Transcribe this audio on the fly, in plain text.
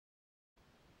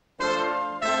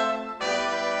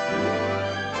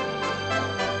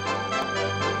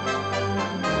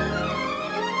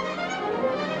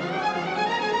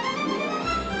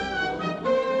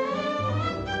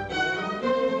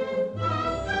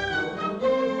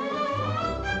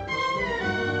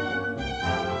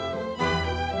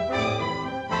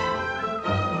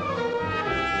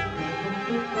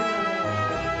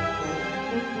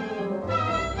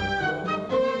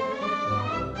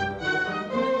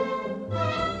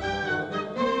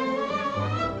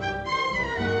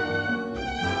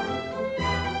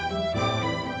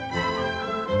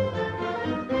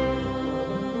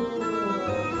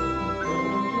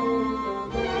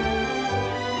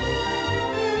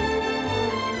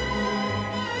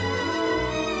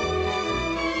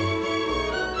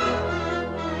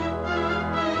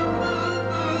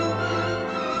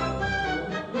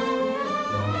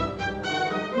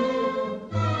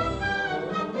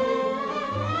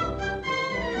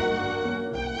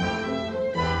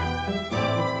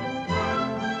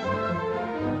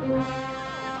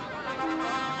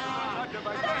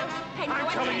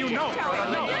No.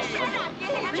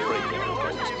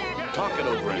 Talk it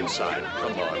over inside.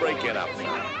 Come on, break it up.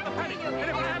 And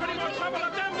if I have any more trouble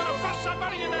with them, I'm gonna bust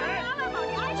somebody in the head.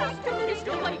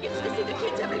 Nobody gets to see the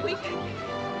kids every week.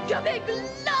 You big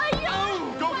liar!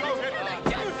 Oh, go ahead.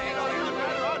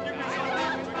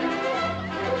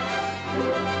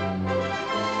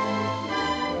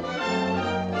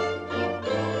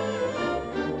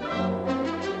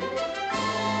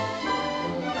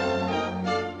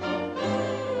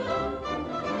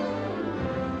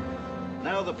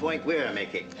 Now the point we're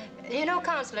making. You know,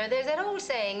 Counselor, there's that old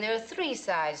saying, there are 3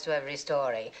 sides to every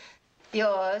story.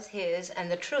 Yours, his,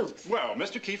 and the truth. Well,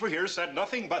 Mr. Kiefer here said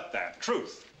nothing but that.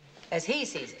 Truth. As he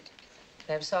sees it.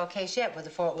 Never saw a case yet where the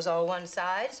fault was all one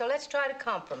side, so let's try to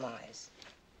compromise.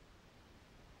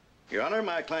 Your Honor,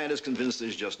 my client is convinced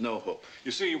there's just no hope.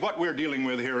 You see, what we're dealing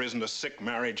with here isn't a sick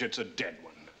marriage, it's a dead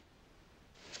one.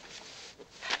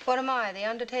 What am I, the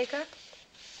undertaker?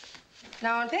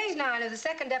 Now, on page 9 of the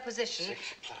second deposition... 6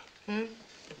 o'clock. Hmm?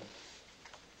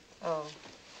 Oh.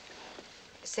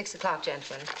 6 o'clock,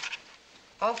 gentlemen.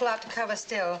 Awful lot to cover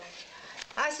still.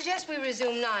 I suggest we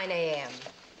resume 9 a.m.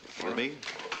 For me?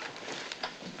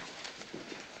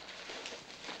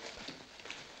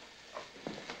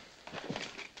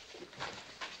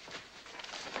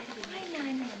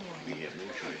 We have no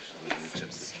choice other than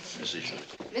accept the decision.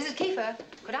 Mrs. Kiefer,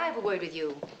 could I have a word with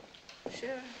you? Sure.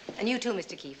 And you too,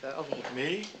 Mr. Kiefer, over here.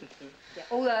 Me? Yeah.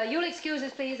 Oh, you'll excuse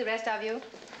us, please, the rest of you.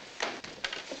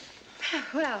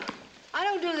 Well, I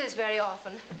don't do this very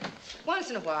often.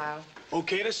 Once in a while.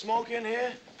 Okay to smoke in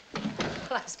here?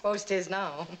 Well, I suppose 'tis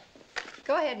now.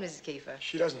 Go ahead, Mrs. Kiefer.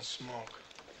 She doesn't smoke.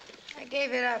 I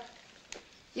gave it up.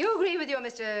 You agree with your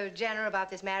Mr. Jenner about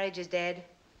this marriage is dead?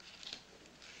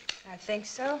 I think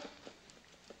so.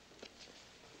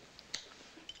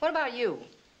 What about you?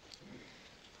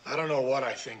 I don't know what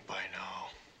I think by now.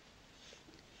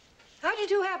 How'd you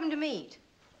two happen to meet?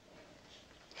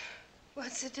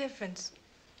 What's the difference?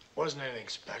 Wasn't anything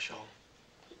special.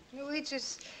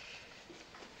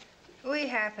 We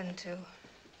happened to.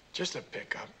 Just a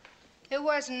pickup. It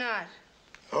was not.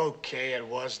 Okay, it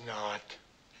was not.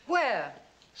 Where?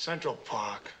 Central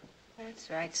Park. That's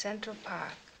right, Central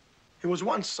Park. It was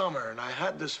one summer, and I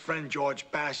had this friend, George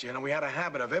Bastian, and we had a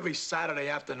habit of every Saturday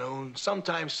afternoon,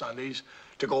 sometimes Sundays,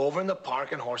 to go over in the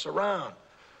park and horse around.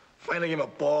 Find a game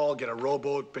of ball, get a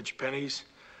rowboat, pitch pennies.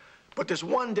 But this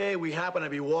one day, we happened to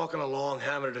be walking along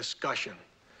having a discussion.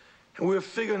 And we were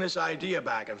figuring this idea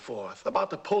back and forth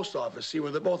about the post office, see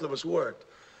where the both of us worked.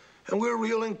 And we were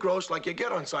real engrossed like you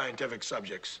get on scientific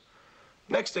subjects.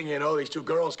 Next thing you know, these 2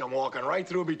 girls come walking right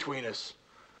through between us.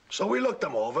 So we looked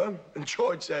them over, and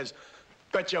George says,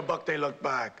 "Bet you a buck they look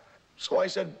back." So I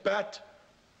said, "Bet."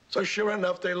 So sure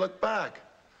enough, they looked back.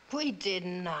 We did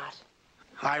not.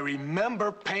 I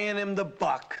remember paying him the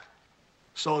buck.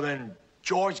 So then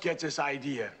George gets this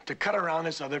idea to cut around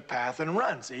this other path and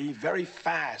run, see, very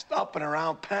fast, up and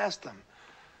around past them.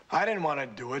 I didn't want to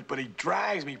do it, but he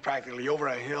drags me practically over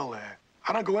a hill there.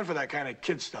 I don't go in for that kind of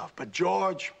kid stuff, but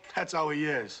George, that's how he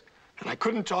is. And I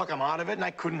couldn't talk him out of it, and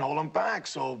I couldn't hold him back.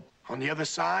 So on the other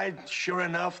side, sure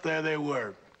enough, there they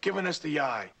were, giving us the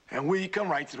eye. And we come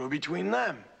right through between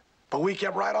them. But we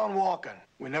kept right on walking.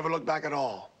 We never looked back at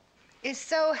all. It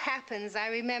so happens I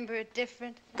remember it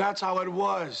different. That's how it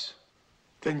was.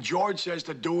 Then George says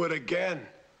to do it again.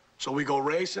 So we go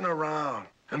racing around.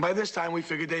 And by this time, we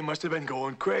figured they must have been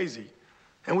going crazy.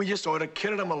 And we just sort of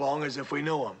kidded them along as if we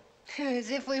knew them.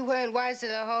 As if we weren't wise to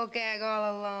the whole gag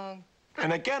all along.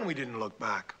 And again, we didn't look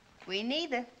back. We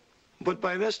neither. But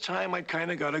by this time, I'd kind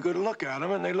of got a good look at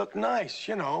them, and they looked nice,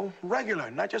 you know,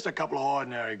 regular, not just a couple of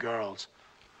ordinary girls.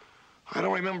 I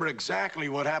don't remember exactly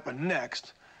what happened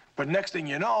next, but next thing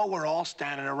you know, we're all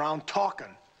standing around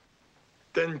talking.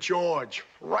 Then George,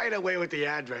 right away with the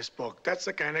address book. That's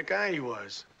the kind of guy he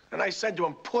was. And I said to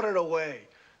him, put it away.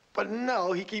 But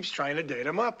no, he keeps trying to date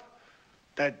him up.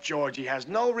 That George, he has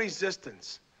no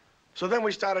resistance. So then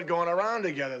we started going around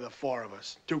together, the 4 of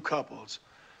us, 2 couples.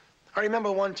 I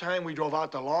remember one time we drove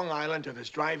out to Long Island to this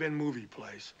drive-in movie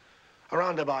place.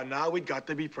 Around about now, we'd got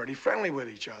to be pretty friendly with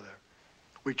each other.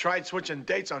 We tried switching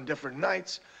dates on different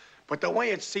nights, but the way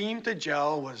it seemed to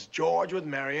gel was George with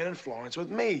Marion and Florence with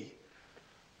me.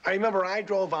 I remember I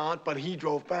drove out, but he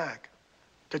drove back.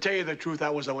 To tell you the truth,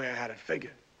 that was the way I had it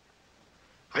figured.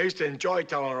 I used to enjoy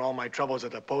telling her all my troubles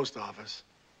at the post office.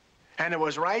 And it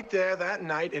was right there that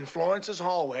night in Florence's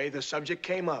hallway the subject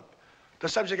came up. The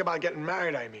subject about getting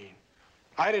married, I mean.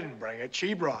 I didn't bring it.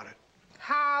 She brought it.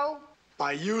 How?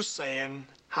 By you saying,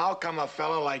 how come a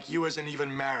fella like you isn't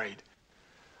even married?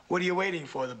 What are you waiting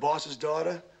for, the boss's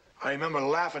daughter? I remember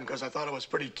laughing because I thought it was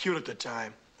pretty cute at the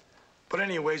time. But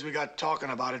anyways, we got talking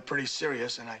about it pretty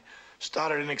serious, and I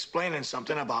started in explaining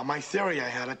something about my theory I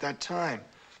had at that time.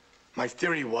 My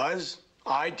theory was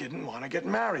I didn't want to get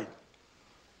married.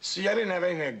 See, I didn't have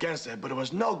anything against it, but it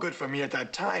was no good for me at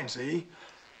that time, see?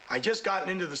 I just gotten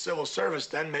into the civil service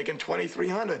then, making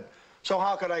 $2,300. So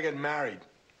how could I get married?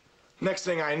 Next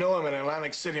thing I know, I'm in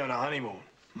Atlantic City on a honeymoon.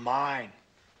 Mine.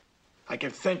 I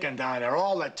kept thinking down there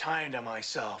all the time to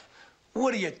myself,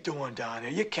 what are you doing down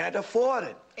there? You can't afford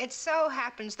it. It so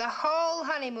happens the whole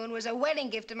honeymoon was a wedding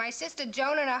gift to my sister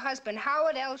Joan and her husband,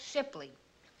 Howard L. Shipley.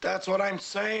 That's what I'm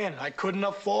saying. I couldn't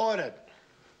afford it.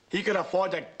 He could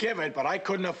afford to give it, but I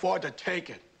couldn't afford to take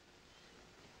it.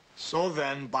 So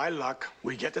then, by luck,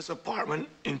 we get this apartment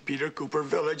in Peter Cooper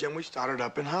Village, and we started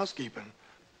up in housekeeping.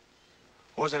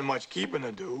 Wasn't much keeping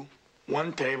to do.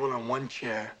 1 table and 1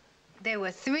 chair. There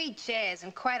were 3 chairs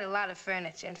and quite a lot of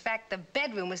furniture. In fact, the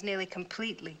bedroom was nearly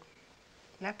completely.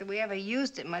 Not that we ever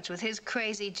used it much with his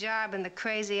crazy job and the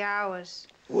crazy hours.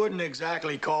 Wouldn't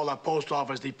exactly call the post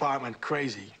office department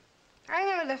crazy. I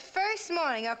remember the first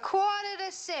morning,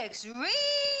 5:45.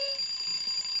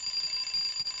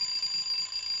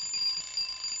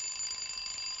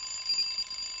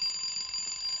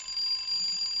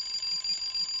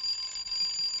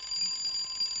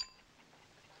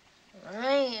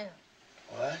 Ringing.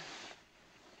 What?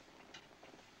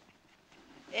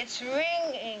 It's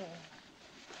ringing.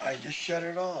 I just shut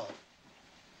it off.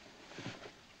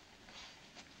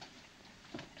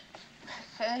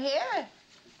 I can hear it.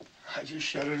 I just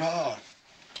shut it off.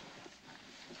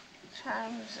 What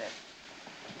time is it?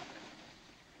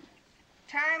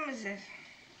 Time is it?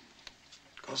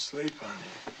 Go sleep,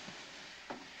 honey.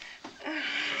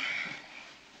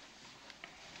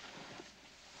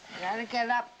 I gotta get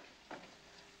up.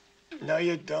 No,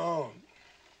 you don't.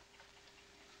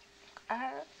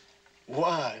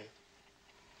 Why?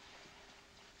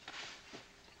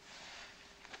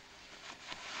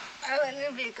 I want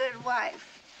to be a good wife.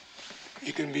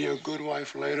 You can be a good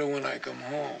wife later when I come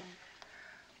home.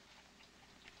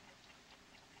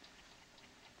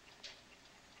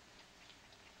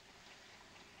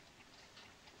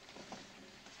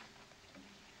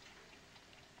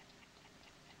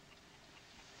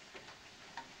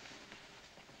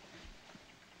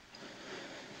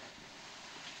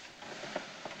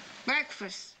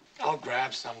 Breakfast. I'll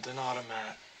grab something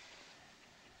automatic.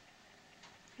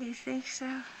 You think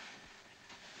so?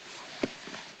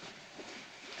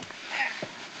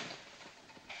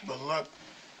 But look,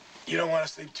 you don't want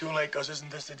to sleep too late, because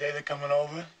isn't this the day they're coming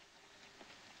over?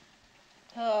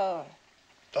 Oh.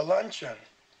 The luncheon.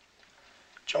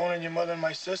 Joan and your mother and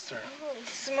my sister. Holy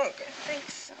smoke, I think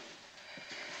so.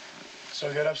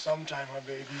 So get up sometime, huh,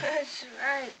 baby? That's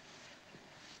right.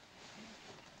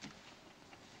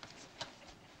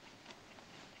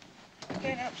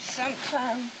 Get up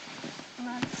sometime.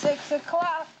 About 6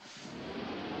 o'clock.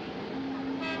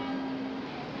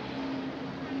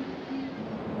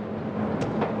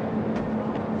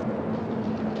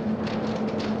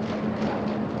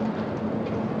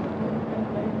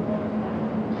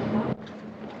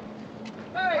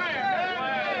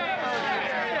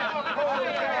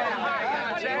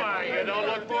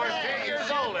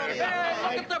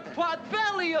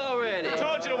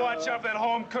 Watch out that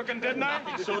home cooking, didn't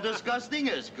I? So disgusting,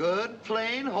 it's good,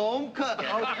 plain home cooking.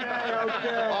 Okay.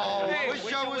 Oh, I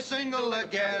wish I was single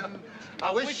again.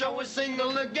 I wish I was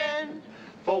single again.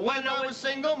 For when I was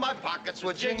single, my pockets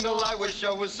would jingle. I wish I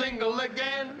was single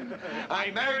again. I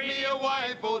married me a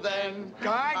wife, oh then.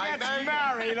 Guy gets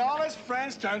married, all his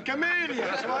friends turn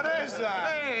comedians. What is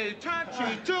that? Hey,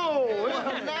 touchy, too.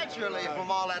 Well, naturally,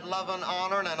 from all that loving,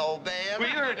 honoring, and obeying. We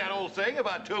heard that old saying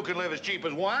about 2 can live as cheap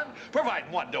as 1,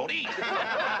 providing 1 don't eat.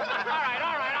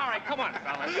 All right, come on,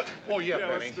 fellas. Oh, yeah,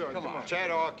 Benny. Come on.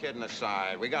 Ted, all kidding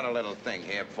aside, we got a little thing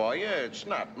here for you. It's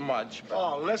not much, but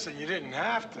Oh, listen, you didn't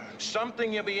have to.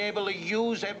 something you'll be able to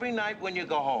use every night when you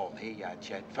go home. Here you are,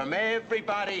 Chet, from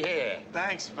everybody here.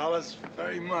 Thanks, fellas,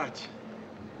 very much.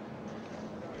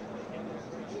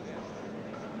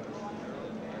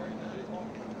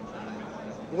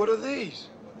 What are these?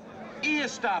 Ear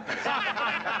stoppers.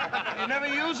 You never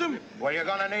use them? Well, you're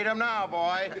gonna need them now,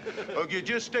 boy. Look, you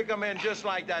just stick them in just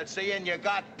like that, see, and you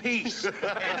got peace.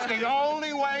 It's the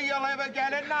only way you'll ever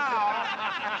get it now.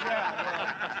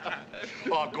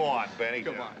 Oh, go on, Benny.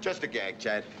 Come on. Just a gag,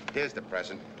 Chad. Here's the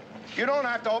present. You don't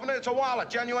have to open it. It's a wallet,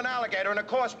 genuine alligator, and it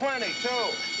costs plenty, too.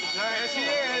 There she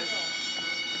is.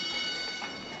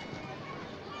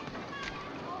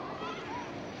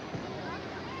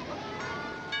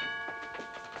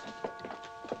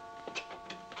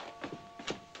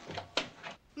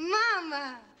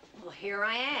 Mama! Well, here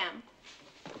I am.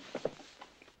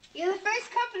 You're the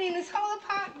first company in this whole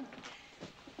apartment.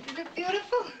 Isn't it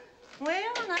beautiful?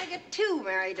 Well, and I get 2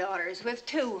 married daughters with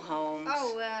 2 homes.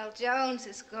 Oh, well, Jones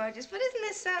is gorgeous. But isn't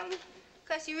this something? Of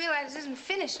course, you realize it isn't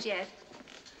finished yet.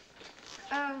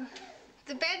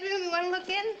 The bedroom, you want to look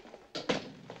in?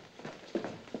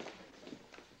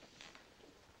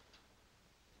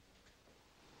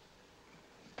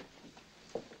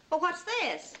 Well, what's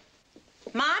this?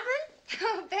 Modern?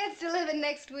 Oh, bed's delivered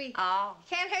next week. Oh.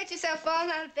 Can't hurt yourself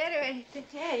falling out of bed or anything.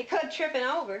 Yeah, you could tripping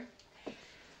over.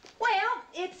 Well,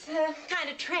 it's kind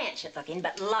of transient looking,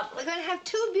 but lovely. We're going to have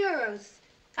 2 bureaus.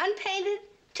 Unpainted.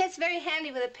 Ted's very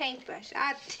handy with a paintbrush.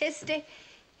 Artistic.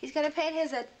 He's going to paint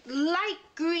his a light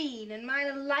green and mine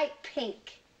a light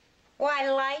pink. Why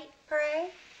light, pray?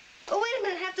 Oh, wait a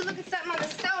minute. I have to look at something on the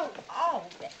stove. Oh.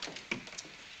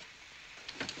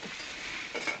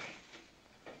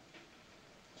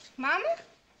 Mama?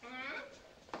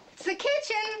 It's the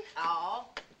kitchen. Oh.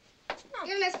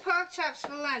 Giving us pork chops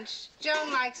for lunch.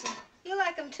 Joan likes them. You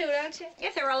like them too, don't you?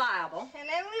 If they're reliable. And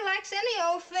Emily likes any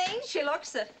old thing. She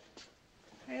looks it.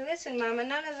 Hey, listen, Mama,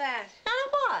 none of that. None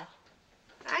of what?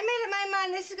 I made up my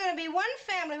mind this is going to be one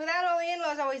family without all the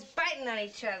in-laws always biting on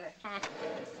each other.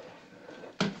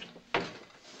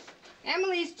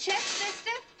 Emily's Chet's sister,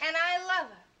 and I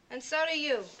love her. And so do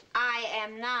you. I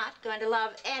am not going to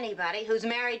love anybody who's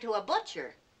married to a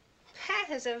butcher.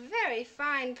 Pat is a very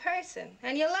fine person.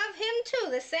 And you love him, too,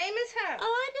 the same as her.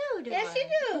 Oh, I do Yes, I? you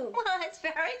do. Well, it's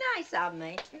very nice of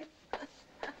me.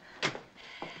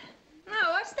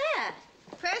 Oh, what's that?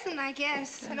 Present, I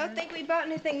guess. I don't think we bought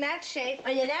anything that shape.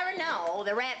 Well, you never know.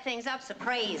 They wrap things up so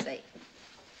crazy.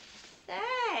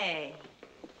 Say,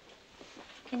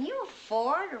 can you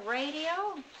afford a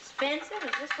radio? Expensive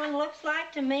as this one looks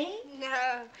like to me?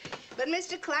 No, but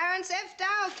Mr. Clarence F.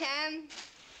 Dow can.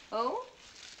 Oh?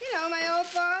 You know, my old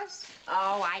boss.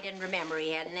 Oh, I didn't remember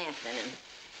he had nothing.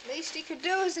 Least he could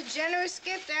do is a generous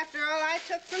gift after all I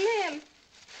took from him.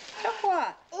 Took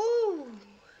what? Ooh,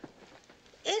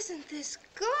 isn't this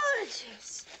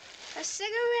gorgeous? A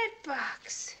cigarette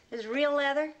box Is real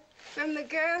leather? from the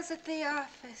girls at the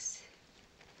office.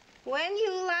 When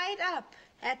you light up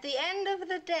at the end of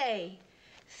the day,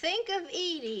 think of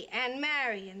Edie and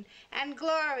Marion and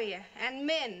Gloria and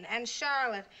Min and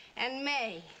Charlotte and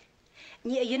May.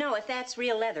 Yeah, you know, if that's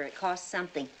real leather, it costs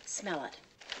something. Smell it.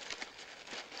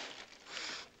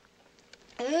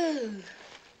 Ooh,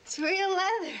 it's real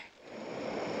leather.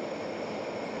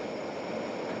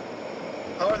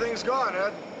 How are things going,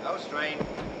 Ed? No strain.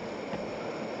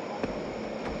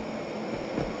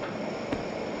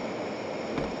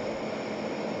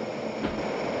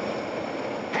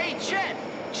 Hey, Chet!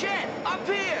 Chet, up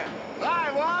here!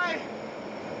 Hi, why?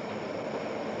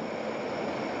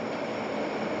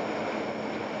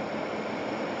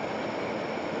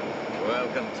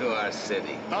 Welcome to our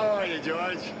city. How are you,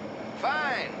 George?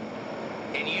 Fine.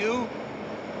 And you?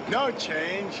 No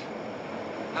change.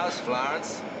 How's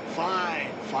Florence? Fine,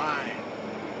 fine.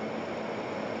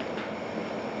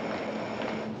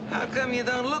 How come you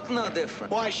don't look no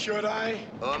different? Why should I?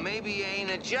 Or maybe you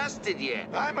ain't adjusted yet.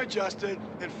 I'm adjusted.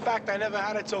 In fact, I never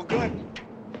had it so good.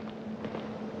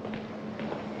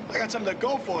 I got something to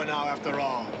go for now, after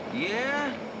all.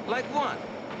 Yeah? Like what?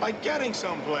 Like getting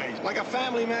someplace, like a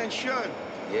family man should.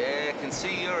 Yeah, I can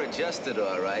see you're adjusted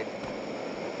all right.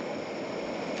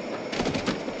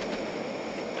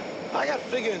 I got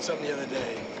figuring something the other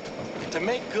day. To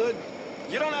make good,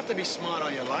 you don't have to be smart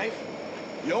all your life.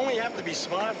 You only have to be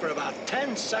smart for about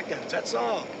 10 seconds, that's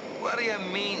all. What do you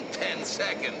mean, 10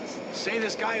 seconds? Say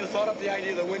this guy who thought up the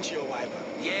idea of the windshield wiper.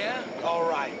 Yeah? All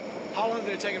right. How long did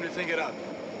it take him to think it up?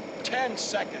 10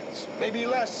 seconds, maybe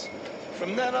less.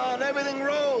 From then on, everything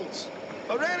rolls.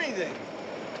 Or anything.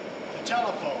 The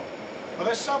telephone. Or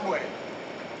the subway.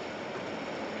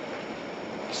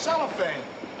 Cellophane.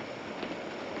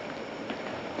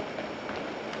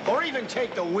 Or even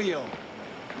take the wheel.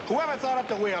 Whoever thought up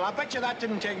the wheel, I bet you that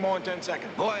didn't take more than 10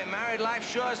 seconds. Boy, married life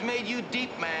sure has made you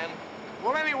deep, man.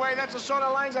 Well, anyway, that's the sort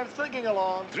of lines I'm thinking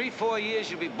along. 3-4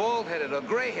 years, you'll be bald-headed or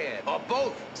gray-haired, or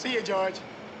both. See you, George.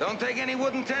 Don't take any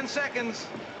wooden 10 seconds.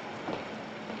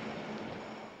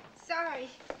 Sorry.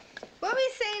 What were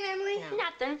you saying, Emily?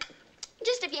 Nothing.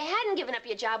 Just if you hadn't given up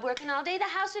your job working all day, the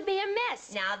house would be a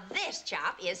mess. Now, this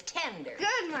chop is tender.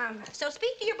 Good, Mama. So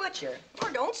speak to your butcher.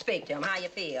 Or don't speak to him, how you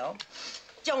feel.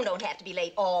 Joan don't have to be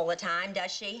late all the time,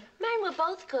 does she? Mine were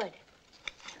both good.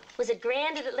 Was it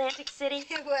grand at Atlantic City?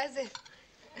 It wasn't.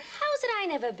 How's it I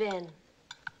never been?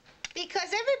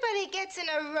 Because everybody gets in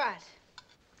a rut.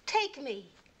 Take me.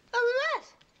 A rut.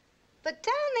 But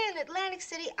down there in Atlantic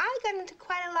City, I got into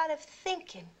quite a lot of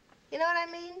thinking. You know what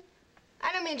I mean?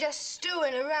 I don't mean just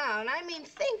stewing around. I mean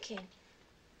thinking.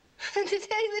 To tell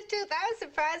you the truth, I was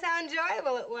surprised how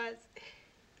enjoyable it was.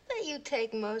 But you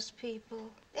take most people,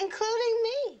 including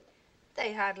me.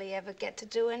 They hardly ever get to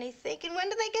do any thinking. When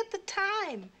do they get the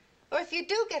time? Or if you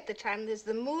do get the time, there's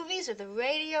the movies or the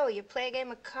radio or you play a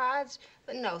game of cards,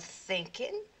 but no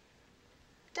thinking.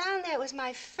 Down there was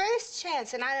my first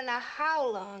chance in I don't know how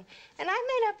long, and I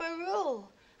made up a rule.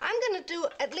 I'm gonna do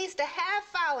at least a half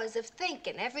hours of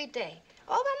thinking every day,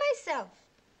 all by myself,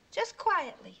 just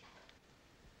quietly.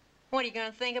 What are you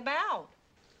gonna think about?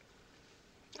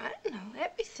 I don't know,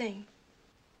 everything.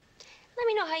 Let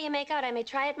me know how you make out. I may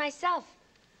try it myself.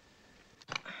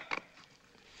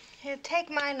 Here, take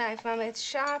my knife, Mama. It's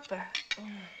sharper.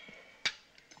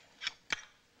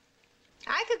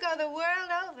 I could go the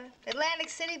world over. Atlantic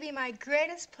City be my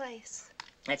greatest place.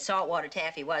 That saltwater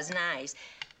taffy was nice,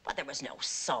 but there was no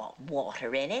salt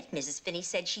water in it. Mrs. Finney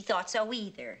said she thought so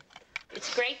either.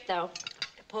 It's great, though.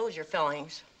 Compose your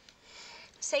fillings.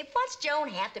 Say, what's Joan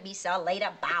have to be so late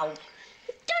about?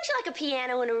 Don't you like a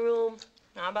piano in a room?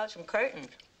 How about some curtains?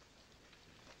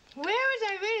 Where was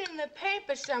I reading in the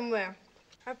paper somewhere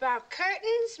about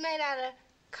curtains made out of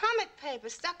comic paper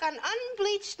stuck on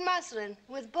unbleached muslin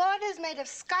with borders made of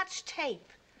Scotch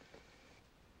tape?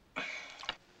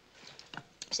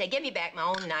 Say, give me back my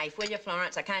own knife, will you,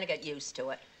 Florence? I kind of got used to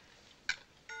it.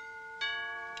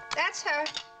 That's her.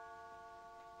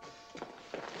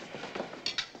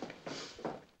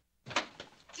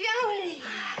 Jody!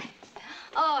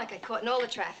 Oh, I got caught in all the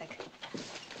traffic.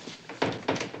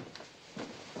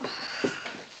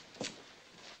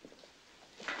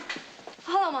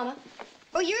 Hello, Mama.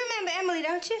 Oh, you remember Emily,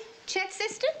 don't you? Chet's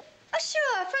sister? Oh,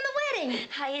 sure, from the wedding.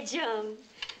 Hiya, Joan.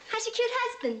 How's your cute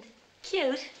husband?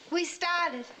 Cute. We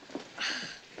started.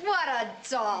 What a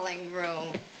darling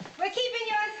room. We're keeping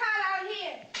yours hot out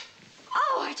here.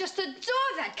 Oh, I just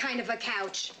adore that kind of a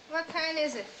couch. What kind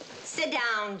is it? Sit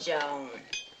down, Joan.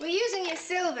 We're using your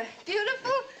silver.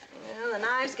 Beautiful? Well, the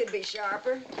knives could be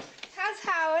sharper. How's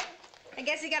Howard? I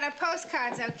guess he got our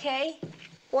postcards okay.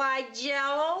 Why,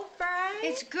 Jell-O, Brian?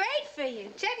 It's great for you.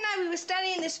 Chet and I, we were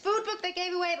studying this food book they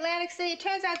gave away at Atlantic City. It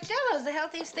turns out Jell-O's the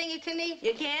healthiest thing you can eat.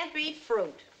 You can't beat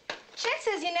fruit. Chet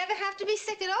says you never have to be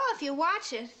sick at all if you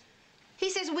watch it. He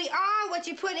says we are what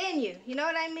you put in you. You know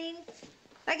what I mean?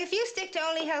 Like if you stick to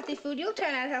only healthy food, you'll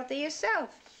turn out healthy yourself.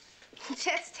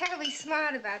 Chet's terribly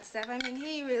smart about stuff. I mean,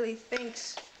 he really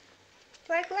thinks.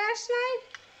 Like last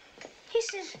night, he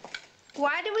said,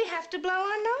 why do we have to blow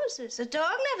our noses? A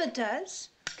dog never does.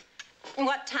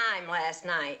 What time last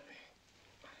night?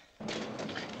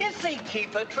 You see,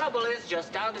 Keeper, trouble is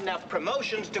just aren't enough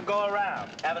promotions to go around.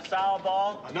 Have a sour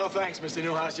ball? No, thanks, Mr.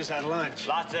 Newhouse. Just had lunch.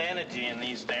 Lots of energy in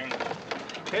these things.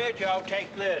 Here, Joe,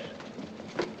 take this.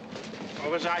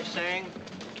 What was I saying?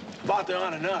 About there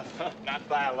aren't enough. Not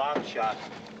by a long shot.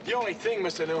 The only thing,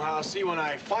 Mr. Newhouse, see, when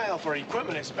I filed for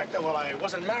equipment inspector, well, I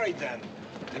wasn't married then.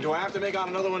 And do I have to make out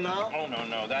another one now? Oh,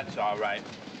 no, that's all right.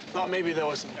 Thought maybe there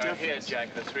was some difference. Here,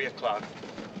 Jack, the 3 o'clock.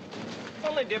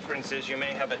 Only difference is you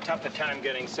may have a tougher time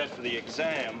getting set for the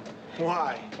exam.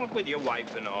 Why? What with your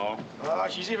wife and all. Oh,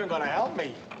 she's even gonna help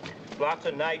me. Lots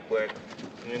of night work.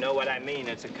 You know what I mean.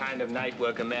 It's a kind of night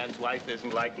work a man's wife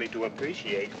isn't likely to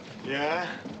appreciate. Yeah?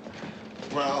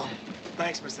 Well,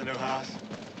 thanks, Mr. Newhouse.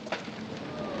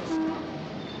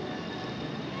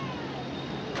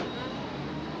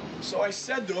 So I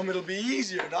said to him it'll be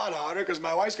easier, not harder, because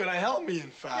my wife's gonna help me, in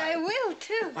fact. I will,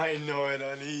 too. I know it,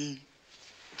 honey.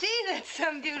 Gee, that's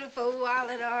some beautiful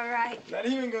wallet, all right. Not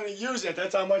even gonna use it.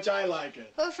 That's how much I like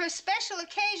it. Well, for a special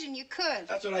occasion, you could.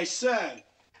 That's what I said.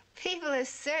 People are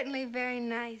certainly very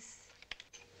nice.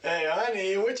 Hey,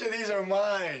 honey, which of these are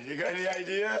mine? You got any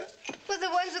idea? Well, the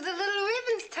ones with the little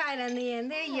ribbons tied on the end,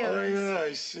 they're Oh, yours. yeah,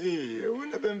 I see. It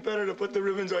wouldn't have been better to put the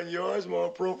ribbons on yours, more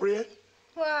appropriate?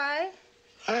 Why?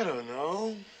 I don't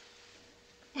know.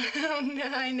 Oh, no,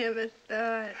 I never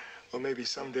thought. Well, maybe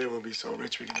someday we'll be so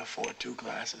rich we can afford 2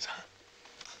 glasses, huh?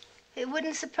 It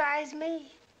wouldn't surprise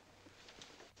me.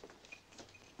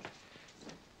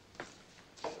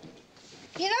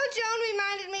 You know, Joan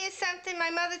reminded me of something, my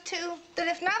mother, too. That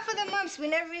if not for the mumps, we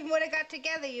never even would have got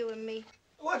together, you and me.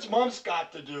 What's mumps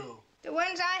got to do? The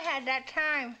ones I had that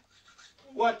time.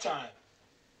 What time?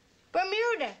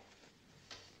 Bermuda.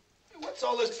 What's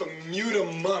all this Bermuda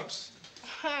mumps?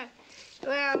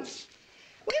 Well,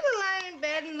 we were lying in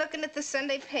bed and looking at the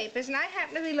Sunday papers, and I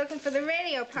happened to be looking for the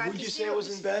radio part. Who'd you say was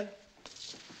in bed?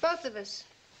 Both of us.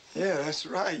 Yeah, that's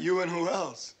right. You and who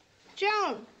else?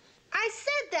 Joan. I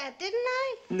said that, didn't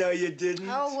I? No, you didn't.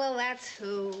 Oh, well, that's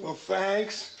who. Well,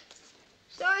 thanks.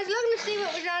 So I was looking to see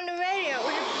what was on the radio.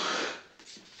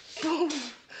 Boom.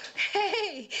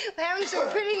 Hey, we're having some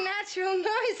pretty natural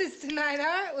noises tonight,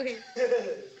 aren't we?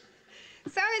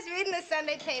 So I was reading the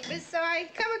Sunday papers, so I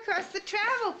come across the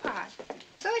travel part.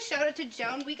 So I showed it to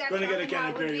Joan. We got Gonna get a talking can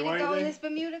of about beer. You we want go on anything? this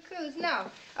Bermuda cruise. No.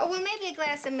 Oh, well, maybe a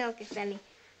glass of milk, if any.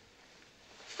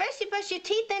 First you brush your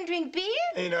teeth, then drink beer?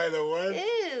 Ain't either one.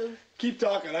 Ew. Keep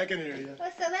talking. I can hear you.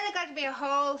 Well, so then it got to be a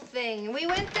whole thing. And we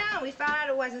went down. We found out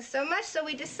it wasn't so much, so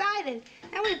we decided.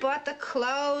 And we bought the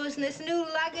clothes and this new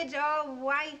luggage, all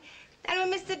white. And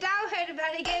when Mr. Dow heard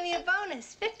about it, he gave me a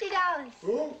bonus, $50.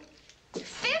 Who?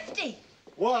 50.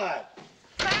 What?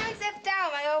 Clarence F. Dow,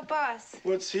 my old boss.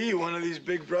 What's he? One of these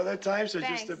big brother types, or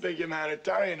Thanks. just a big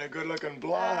humanitarian, a good-looking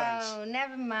blonde? Oh,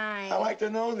 never mind. I like to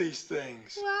know these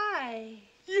things. Why?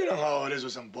 You know how it is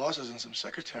with some bosses and some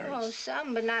secretaries. Oh,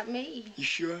 some, but not me. You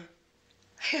sure?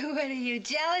 What, are you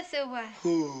jealous or what?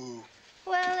 Who?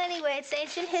 Well, anyway, it's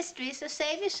ancient history, so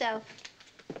save yourself.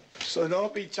 So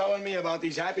don't be telling me about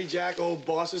these happy jack old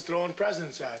bosses throwing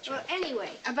presents at you. Well,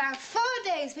 anyway, about 4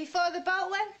 days before the boat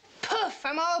went, poof,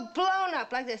 I'm all blown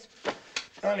up like this.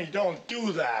 Honey, don't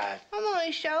do that. I'm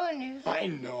only showing you. I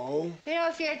know. You know,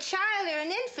 if you're a child or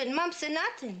an infant, mumps are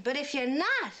nothing. But if you're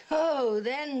not, oh,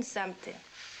 then something.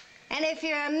 And if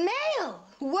you're a male,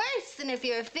 worse than if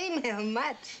you're a female,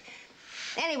 much.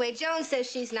 Anyway, Joan says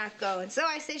she's not going. So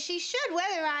I said she should,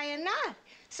 whether I or not.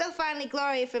 So finally,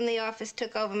 Gloria from the office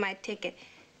took over my ticket.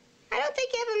 I don't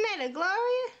think you ever met her,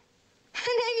 Gloria?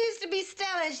 Her name used to be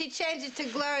Stella, and she changed it to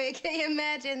Gloria. Can you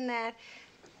imagine that?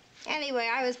 Anyway,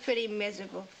 I was pretty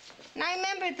miserable. And I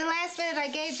remember at the last minute I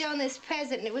gave Joan this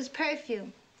present, and it was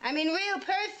perfume. I mean, real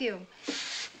perfume.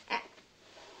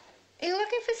 Are you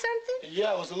looking for something?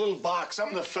 Yeah, it was a little box.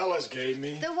 Something the fellas gave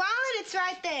me. The wallet, it's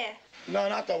right there. No,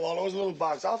 not the wallet. It was a little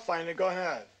box. I'll find it. Go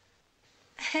ahead.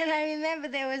 And I remember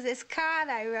there was this card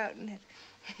I wrote in it.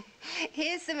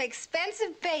 Here's some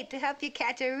expensive bait to help you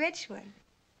catch a rich one.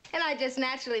 And I just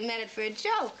naturally meant it for a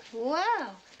joke.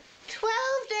 Well, 12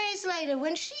 days later,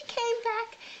 when she came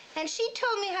back and she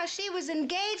told me how she was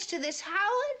engaged to this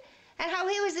Howard and how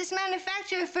he was this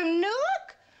manufacturer from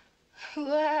Newark,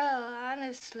 well,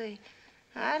 honestly,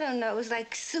 I don't know. It was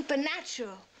like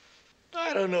supernatural.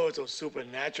 I don't know. It's so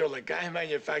supernatural. The guy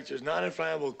manufactures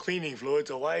non-inflammable cleaning fluid,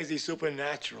 so why is he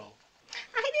supernatural?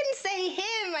 I didn't say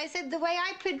him. I said the way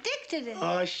I predicted it.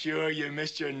 Oh, sure. You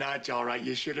missed your notch, all right.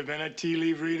 You should have been a tea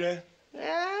leaf reader.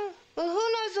 Yeah? Well, who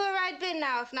knows where I'd been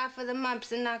now if not for the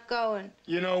mumps and not going?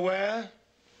 You know where?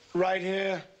 Right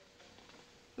here.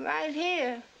 Right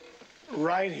here.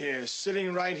 Right here.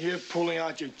 Sitting right here, pulling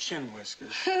out your chin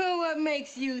whiskers. What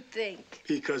makes you think?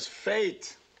 Because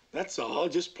fate. That's all.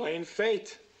 Just plain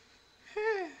fate.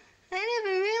 Huh. I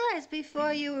never realized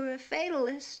before you were a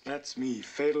fatalist. That's me.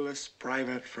 Fatalist,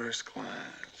 private, first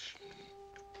class.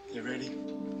 You ready?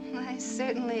 I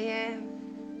certainly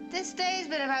am. This day's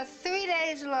been about 3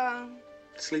 days long.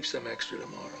 Sleep some extra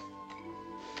tomorrow.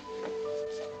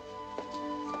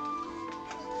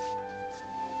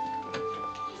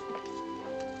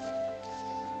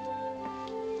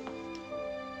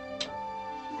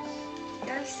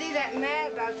 Gotta see that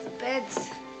man about the beds.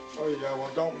 Oh, yeah.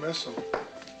 Well, don't miss them.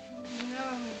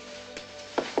 No.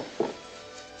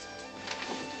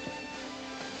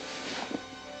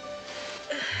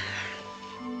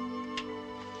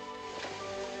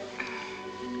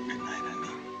 Good night,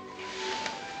 honey.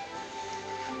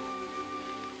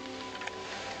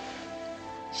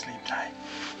 Sleep tight.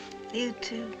 You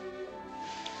too.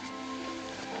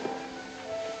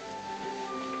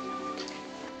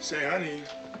 Say, honey.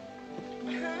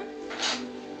 Huh?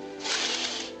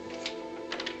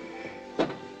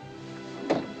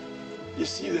 You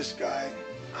see this guy?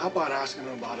 How about asking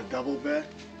him about a double bed?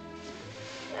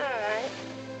 All right.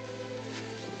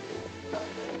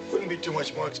 Wouldn't be too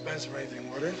much more expensive or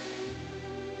anything, would it?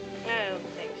 I don't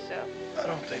think so. I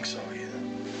don't think so either.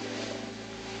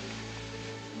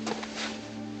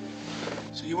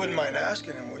 So you wouldn't mind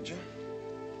asking him, would you?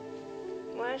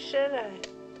 Why should I?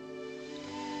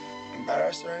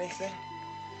 Embarrassed or anything?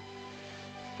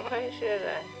 Why should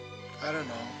I? I don't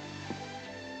know.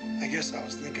 I guess I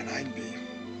was thinking I'd be.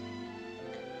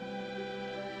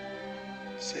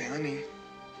 Say, honey.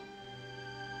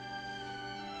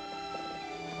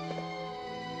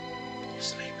 You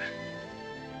sleeping?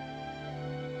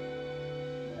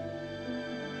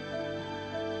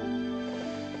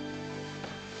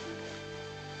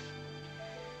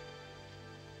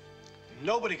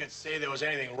 Nobody could say there was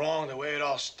anything wrong the way it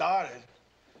all started.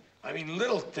 I mean,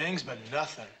 little things, but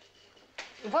nothing.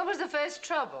 What was the first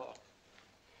trouble?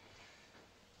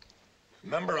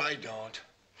 Remember, I don't.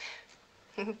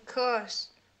 Of course.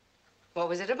 What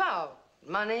was it about?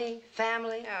 Money,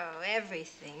 family? Oh,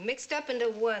 everything. Mixed up into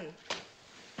one.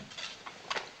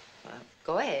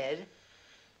 Go ahead.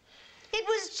 It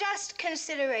was just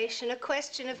consideration, a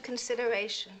question of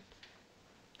consideration.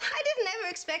 I didn't ever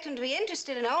expect him to be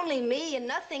interested in only me and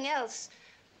nothing else.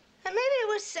 And maybe it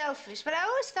was selfish, but I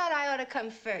always thought I ought to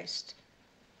come first.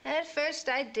 And at first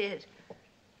I did.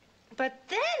 But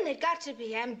then it got to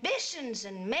be ambitions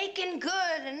and making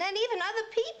good, and then even other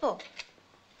people.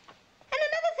 And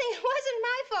another thing, it wasn't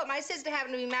my fault my sister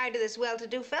happened to be married to this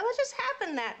well-to-do fellow. It just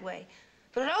happened that way.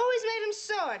 But it always made him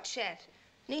sore, Chet.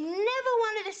 And he never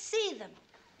wanted to see them.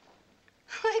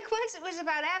 Like once it was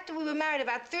about after we were married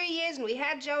about 3 years and we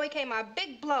had Joey, came our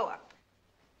big blow-up.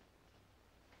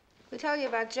 We told you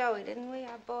about Joey, didn't we,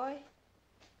 our boy?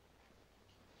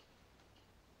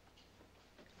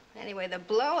 Anyway, the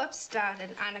blow-up started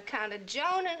on account of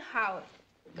Joan and Howard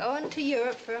going to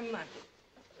Europe for a month.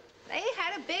 They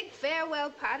had a big farewell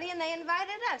party and they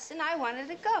invited us, and I wanted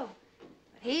to go.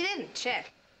 But he didn't, Chet.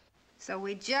 So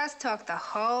we just talked the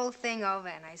whole thing over,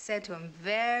 and I said to him,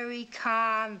 very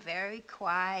calm, very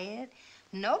quiet,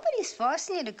 nobody's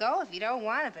forcing you to go if you don't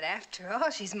want it, but after all,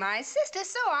 she's my sister,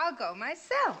 so I'll go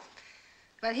myself.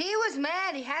 But he was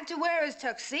mad. He had to wear his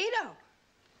tuxedo.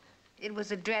 It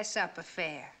was a dress-up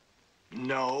affair.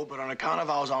 No, but on account of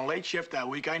I was on late shift that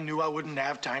week, I knew I wouldn't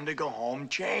have time to go home and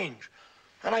change.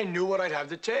 And I knew what I'd have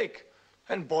to take.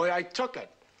 And boy, I took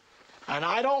it. And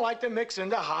I don't like to mix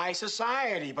into high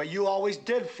society, but you always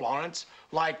did, Florence.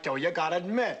 Like, though, you gotta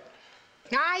admit.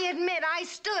 I admit, I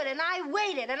stood and I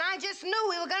waited, and I just knew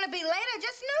we were gonna be late. I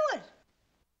just knew it.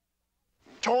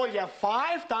 Told you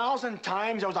 5,000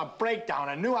 times there was a breakdown.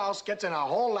 A new house gets in a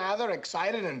whole lather,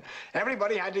 excited, and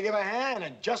everybody had to give a hand.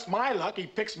 And just my luck, he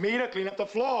picks me to clean up the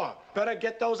floor. Better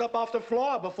get those up off the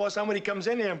floor before somebody comes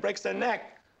in here and breaks their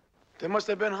neck. There must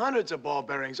have been hundreds of ball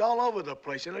bearings all over the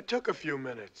place, and it took a few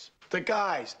minutes. The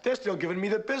guys, they're still giving me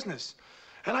the business.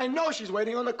 And I know she's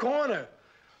waiting on the corner.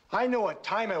 I knew what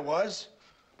time it was,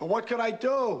 but what could I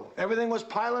do? Everything was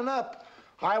piling up.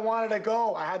 I wanted to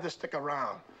go. I had to stick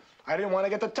around. I didn't want to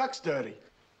get the tux dirty.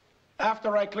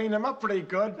 After I cleaned them up pretty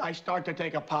good, I start to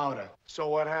take a powder. So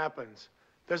what happens?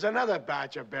 There's another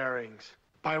batch of bearings.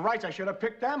 By rights, I should have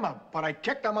picked them up, but I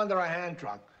kicked them under a hand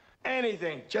truck.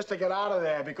 Anything, just to get out of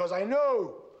there, because I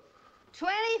knew.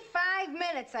 25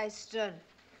 minutes I stood.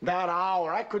 That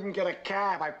hour, I couldn't get a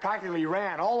cab. I practically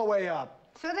ran all the way up.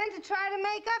 So then to try to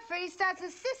make up for it, he starts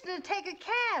insisting to take a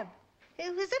cab. It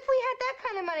was as if we had that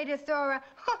kind of money to throw around.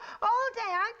 All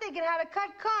day I'm thinking how to cut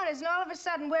corners, and all of a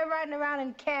sudden we're riding around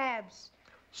in cabs.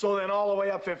 So then all the way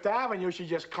up Fifth Avenue, she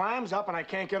just climbs up and I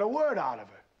can't get a word out of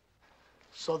her.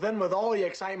 So then with all the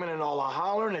excitement and all the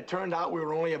hollering, it turned out we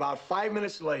were only about 5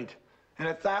 minutes late. And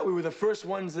at that, we were the first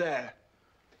ones there.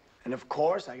 And of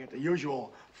course, I get the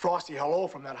usual frosty hello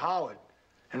from that Howard.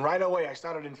 And right away, I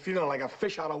started feeling like a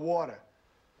fish out of water.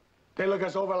 They look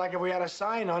us over like if we had a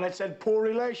sign on it that said poor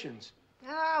relations.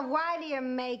 Oh, why do you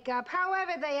make up?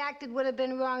 However they acted would have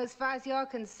been wrong as far as you're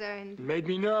concerned. It made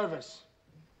me nervous.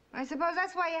 I suppose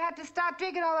that's why you had to start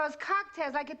drinking all those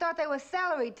cocktails like you thought they were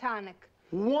celery tonic.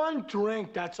 One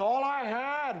drink, that's all I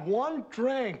had. One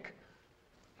drink.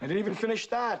 I didn't even finish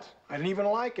that. I didn't even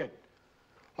like it.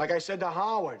 Like I said to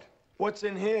Howard, what's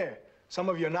in here? Some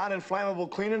of your non-inflammable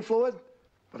cleaning fluid?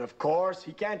 But of course,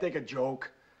 he can't take a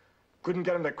joke. Couldn't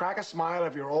get him to crack a smile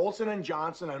if you're Olson and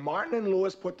Johnson and Martin and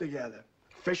Lewis put together.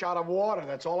 Fish out of water,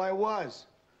 that's all I was.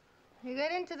 You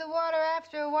got into the water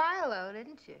after a while, though,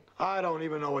 didn't you? I don't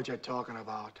even know what you're talking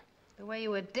about. The way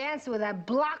you were dancing with that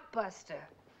blockbuster.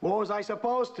 What was I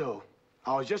supposed to?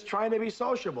 I was just trying to be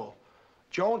sociable.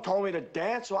 Joan told me to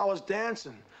dance, so I was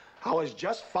dancing. I was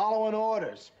just following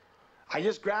orders. I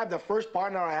just grabbed the first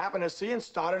partner I happened to see and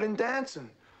started in dancing.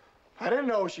 I didn't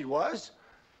know who she was.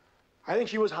 I think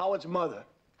she was Howard's mother.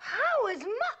 Howard's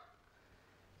mother?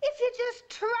 If you just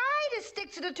try to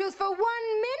stick to the truth for 1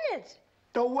 minute.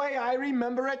 The way I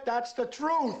remember it, that's the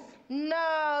truth.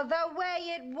 No, the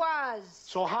way it was.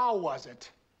 So how was it?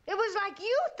 It was like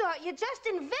you thought you just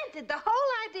invented the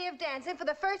whole idea of dancing for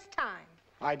the first time.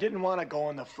 I didn't want to go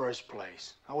in the first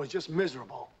place. I was just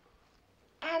miserable.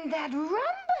 And that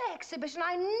rumba exhibition,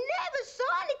 I never saw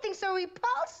anything so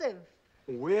repulsive.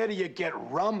 Where do you get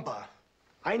rumba?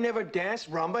 I never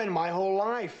danced rumba in my whole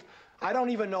life. I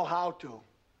don't even know how to.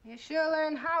 You sure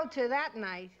learned how to that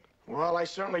night. Well, I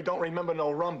certainly don't remember no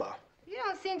rumba. You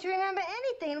don't seem to remember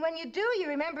anything, and when you do, you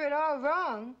remember it all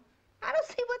wrong. I don't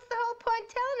see what's the whole point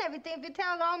telling everything if you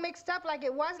tell it all mixed up like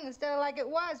it wasn't instead of like it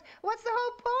was. What's the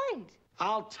whole point?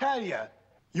 I'll tell you.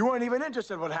 You weren't even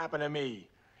interested in what happened to me.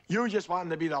 You just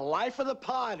wanted to be the life of the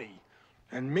party,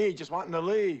 and me just wanting to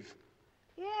leave.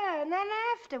 Yeah, and then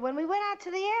after, when we went out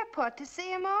to the airport to see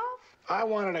him off, I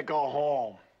wanted to go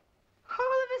home.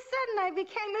 all of a sudden I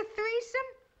became a threesome.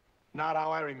 Not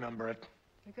how I remember it.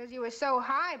 Because you were so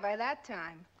high by that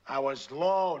time. I was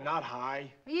low, not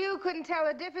high. You couldn't tell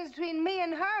the difference between me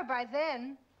and her by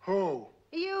then. Who?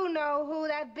 You know who,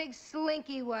 that big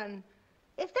slinky one.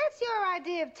 If that's your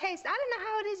idea of taste, I don't know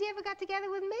how it is you ever got together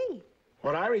with me.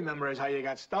 What I remember is how you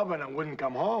got stubborn and wouldn't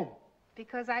come home.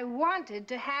 Because I wanted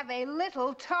to have a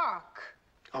little talk.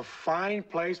 A fine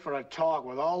place for a talk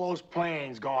with all those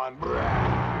planes going.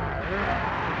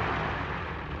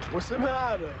 What's the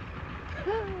matter?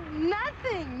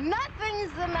 Nothing.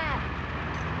 Nothing's the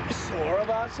matter. You sore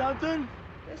about something?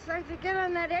 Just like to get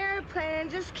on that airplane and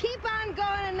just keep on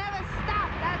going and never stop,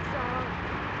 that's all.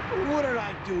 What did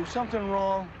I do? Something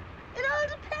wrong? It all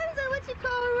depends on what you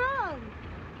call wrong.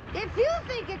 If you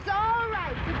think it's all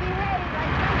right to behave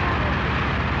like somebody,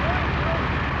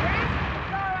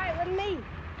 it's all right with me.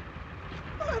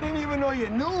 I didn't even know you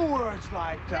knew words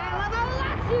like that. Well, there are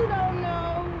lots you don't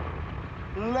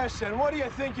know. Listen, what do you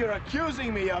think you're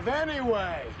accusing me of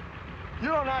anyway? You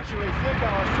don't actually think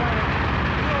I was trying to...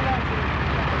 You don't actually...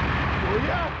 Will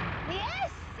ya?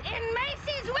 Yes, in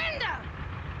Macy's window.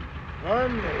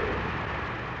 Honey.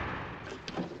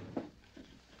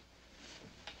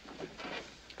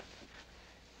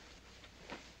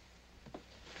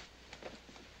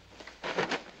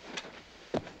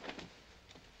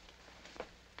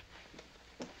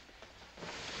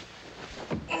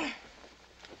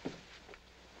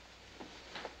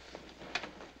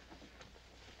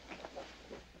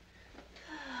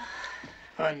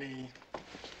 Honey.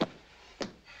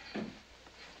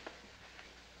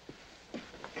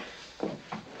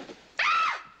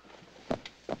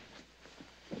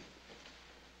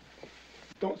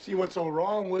 Don't see what's so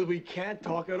wrong with we can't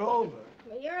talk it over.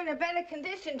 Well, you're in a better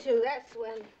condition to, that's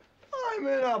when. I'm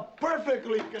in a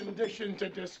perfectly condition to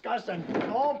discuss, and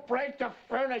don't break the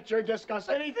furniture, discuss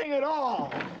anything at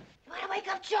all. You want to wake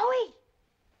up Joey?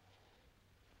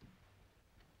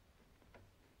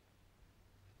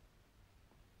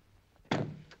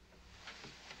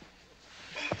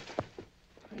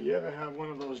 You ever have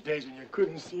one of those days when you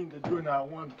couldn't seem to do not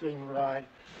one thing right?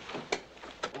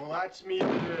 Well, that's me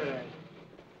today.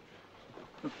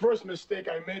 The first mistake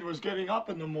I made was getting up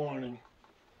in the morning.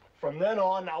 From then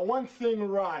on, not one thing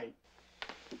right.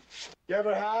 You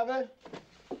ever have it?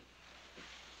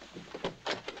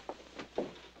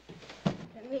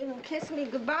 Didn't even kiss me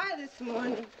goodbye this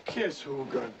morning. Kiss who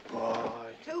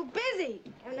goodbye? Too busy.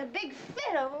 Having a big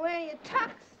fit over wearing your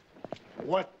tux.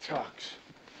 What tux?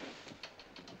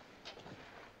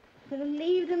 Gonna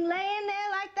leave them laying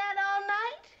there like that all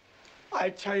night? I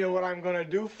tell you what I'm gonna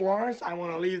do, Florence. I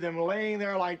want to leave them laying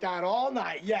there like that all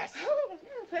night, yes. Oh,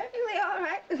 you're perfectly all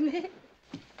right with me.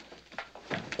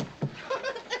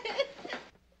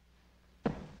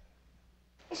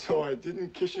 So I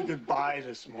didn't kiss you goodbye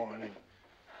this morning.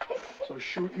 So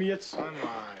shoot me at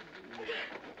sunrise.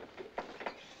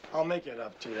 I'll make it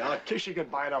up to you. I'll kiss you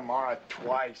goodbye tomorrow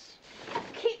twice.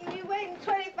 Keeping me waiting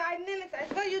 25 minutes. I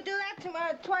thought you'd do that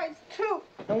tomorrow twice, too.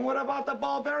 And what about the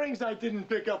ball bearings I didn't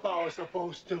pick up I was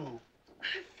supposed to?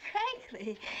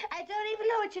 Frankly, I don't even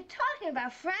know what you're talking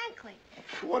about, frankly.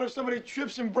 What if somebody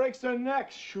trips and breaks their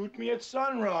necks? Shoot me at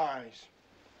sunrise.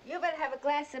 You better have a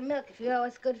glass of milk if you know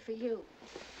what's good for you.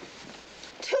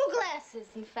 2 glasses,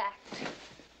 in fact.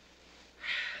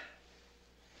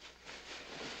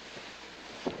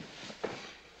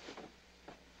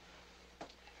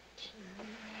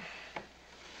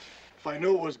 If I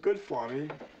knew it was good for me,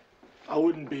 I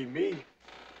wouldn't be me.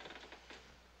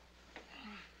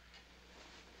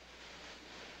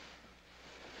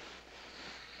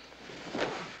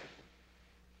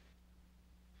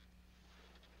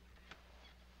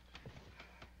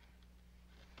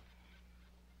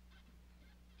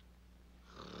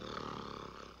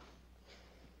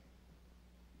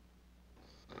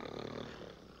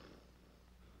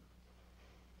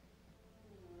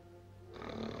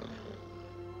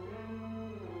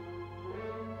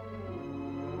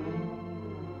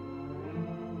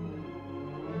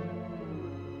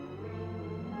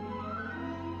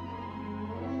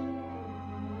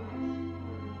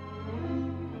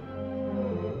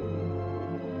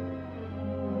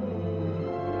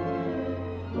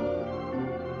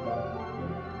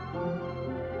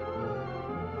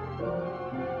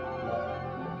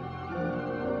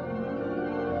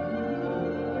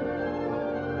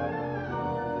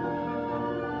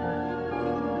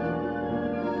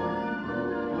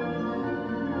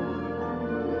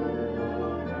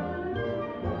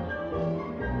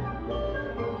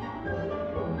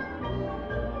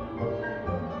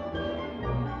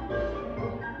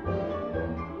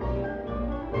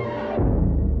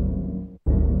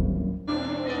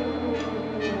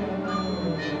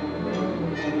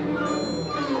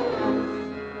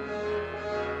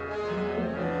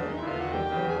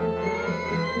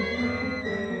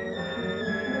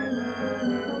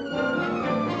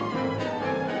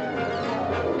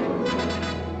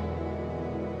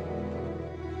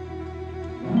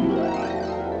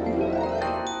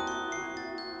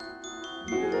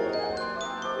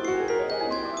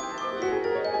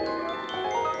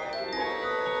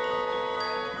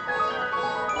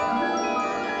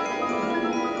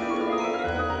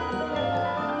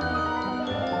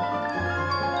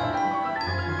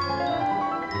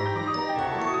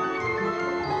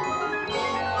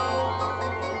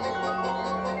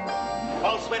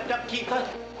 turned up, Keeper?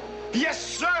 Yes,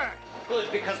 sir!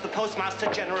 Good, because the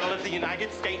Postmaster General of the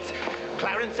United States,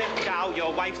 Clarence F. Dow,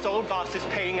 your wife's old boss, is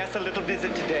paying us a little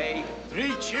visit today.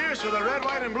 3 cheers for the red,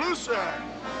 white, and blue, sir.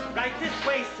 Right this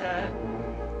way, sir.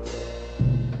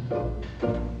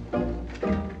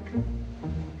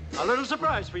 A little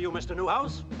surprise for you, Mr.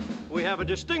 Newhouse. We have a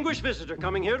distinguished visitor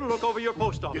coming here to look over your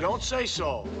post office. You don't say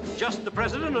so. Just the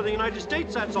President of the United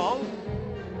States, that's all.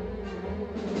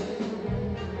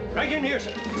 Right in here,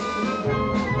 sir.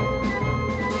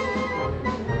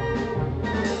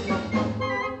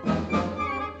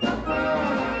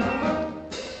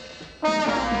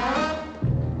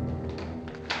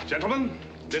 Gentlemen,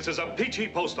 this is a peachy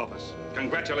post office.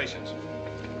 Congratulations.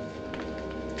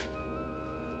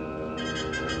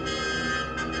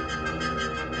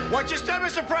 Watch your step,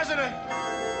 Mr. President!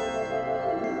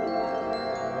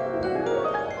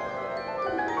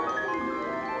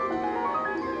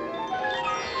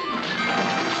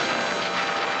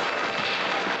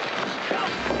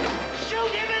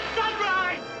 Shoot him at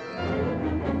sunrise!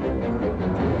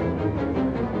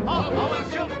 Halt! Halt!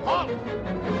 Shoot! Halt!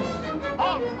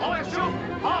 Halt! Halt! Shoot!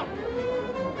 Halt!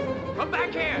 Come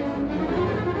back here!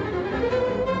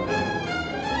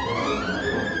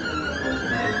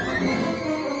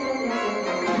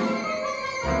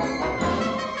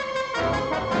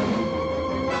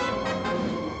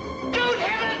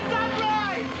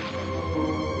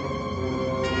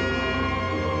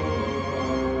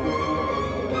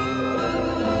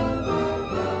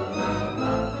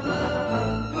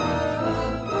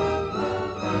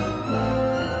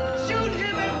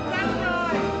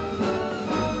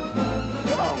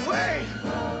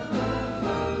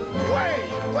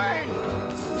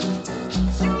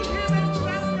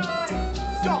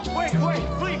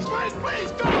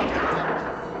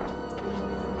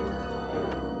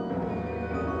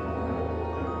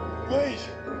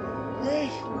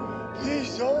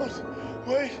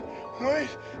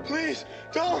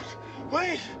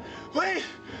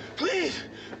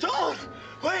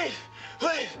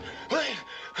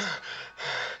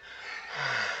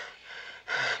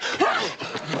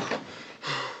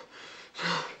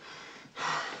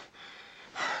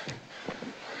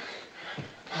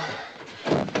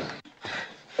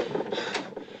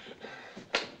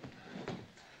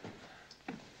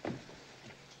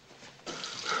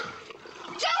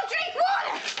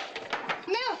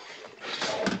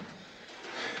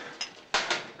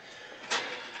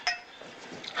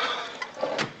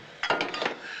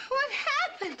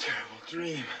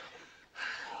 Dream.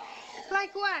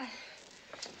 Like what?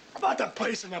 About the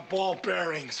place and the ball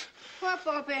bearings. What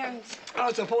ball bearings? I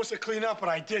was supposed to clean up, but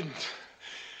I didn't.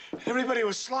 Everybody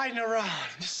was sliding around,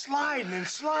 just sliding and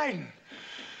sliding.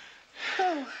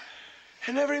 Oh.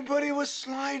 And everybody was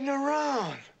sliding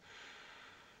around.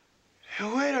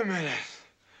 Hey, wait a minute.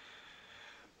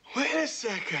 Wait a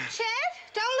second. Chet,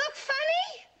 don't look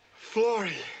funny.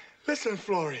 Florrie, listen,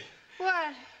 Florrie.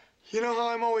 What? You know how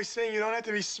I'm always saying you don't have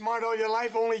to be smart all your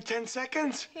life, only 10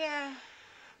 seconds? Yeah.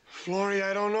 Florrie,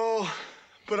 I don't know,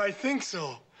 but I think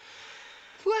so.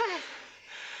 What?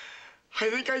 I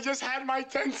think I just had my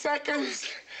 10 seconds.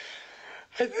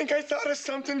 I think I thought of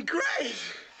something great.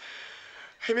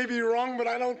 I may be wrong, but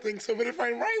I don't think so. But if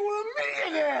I'm right, we're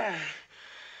a millionaire.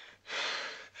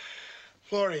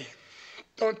 Florrie,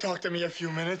 don't talk to me a few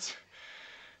minutes.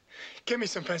 Give me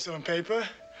some pencil and paper.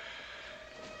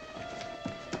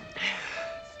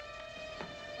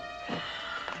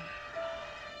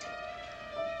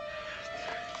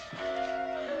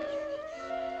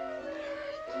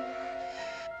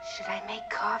 Should I make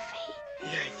coffee? Yeah,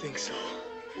 I think so.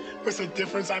 What's the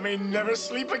difference? I may never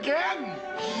sleep again.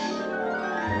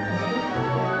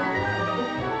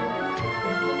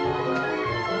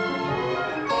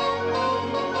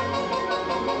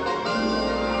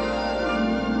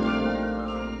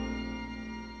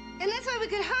 And that's why we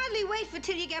could hardly wait for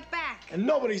till you get back. And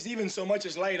nobody's even so much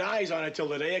as laid eyes on it till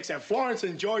today, except Florence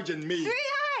and George and me. 3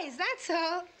 eyes, that's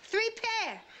all. 3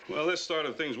 pair. Well, this sort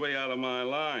of thing's way out of my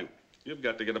line. You've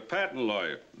got to get a patent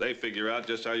lawyer. They figure out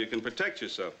just how you can protect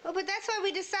yourself. Well, but that's why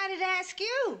we decided to ask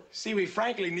you. See, we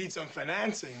frankly need some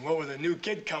financing. What with a new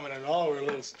kid coming and all, we're a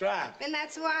little strapped. And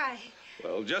that's why.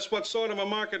 Well, just what sort of a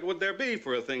market would there be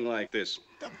for a thing like this?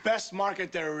 The best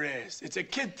market there is. It's a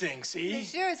kid thing, see? The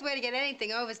surest way to get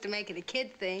anything over is to make it a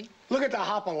kid thing. Look at the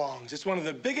hop-alongs. It's one of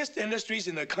the biggest industries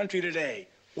in the country today.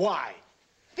 Why?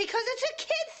 Because it's a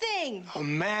kid thing. A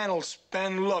man'll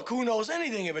spend, look, who knows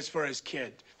anything if it's for his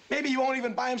kid? Maybe he won't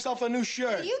even buy himself a new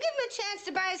shirt. You give him a chance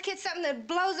to buy his kid something that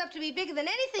blows up to be bigger than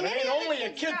anything. But it ain't only a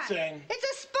kid thing. It's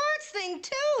a sports thing,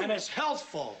 too. And it's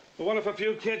healthful. But what if a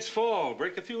few kids fall,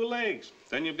 break a few legs?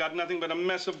 Then you've got nothing but a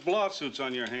mess of lawsuits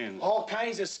on your hands. All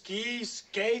kinds of skis,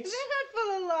 skates. They're not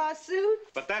full of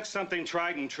lawsuits. But that's something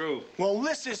tried and true. Well,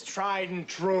 this is tried and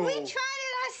true. We tried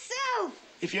it ourselves.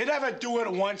 If you'd ever do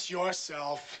it once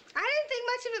yourself. I didn't think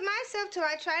much of it myself till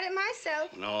I tried it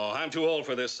myself. No, I'm too old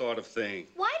for this sort of thing.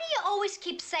 Why do you always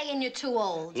keep saying you're too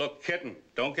old? Look, kitten,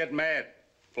 don't get mad.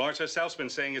 Florence herself's been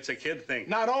saying it's a kid thing.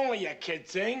 Not only a kid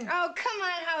thing. Oh, come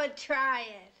on, Howard, try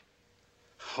it.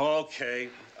 Okay,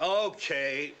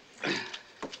 okay.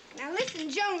 Now listen,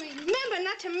 Joan, remember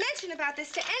not to mention about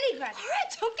this to anybody. All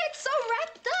right, don't get so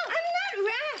wrapped up. I'm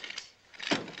not wrapped.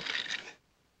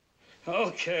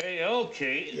 Okay,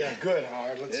 okay. Yeah, good,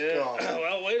 Howard. Let's go.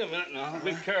 Well, wait a minute now.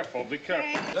 Be careful, be careful.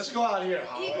 Okay. Let's go out here,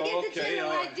 Howard. You can get the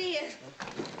general idea.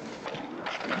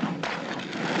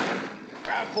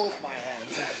 Grab both my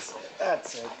hands. That's it.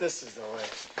 That's it. This is the way.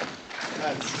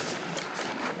 That's it.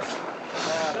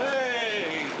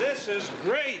 Hey, this is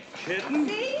great, kitten.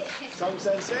 See? Some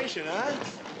sensation, huh?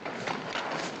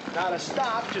 Now to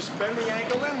stop, just bend the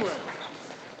ankle inward.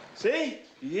 See?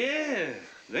 Yeah,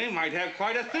 they might have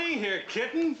quite a thing here,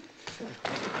 kitten.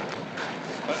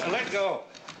 But let go.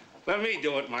 Let me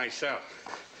do it myself.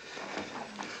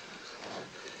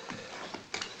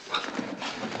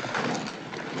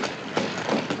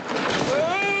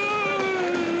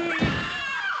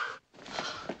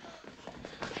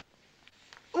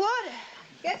 Water.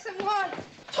 Get some water.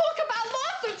 Talk about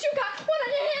lawsuits. You got one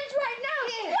on your hands right now.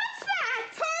 Yeah. What's that?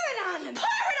 Pour it on them.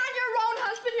 Pour it on your own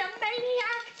husband, you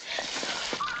maniac.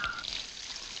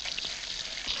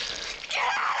 Get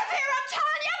out of here, I'm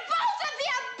telling you. Both of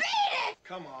you, beat it.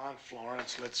 Come on,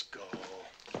 Florence, let's go.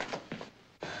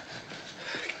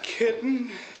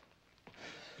 Kitten.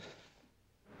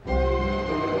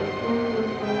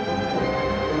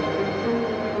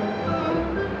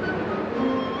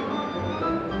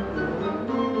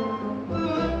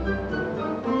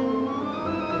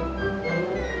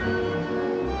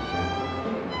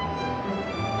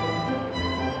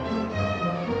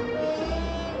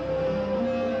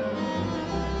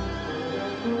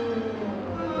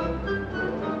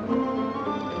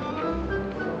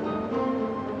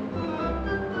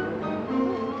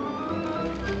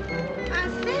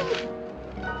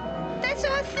 That's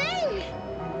our thing.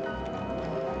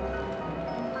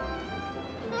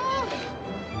 Oh,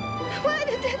 why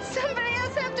did that somebody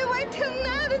else have to wait till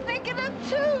now to think it up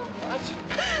too?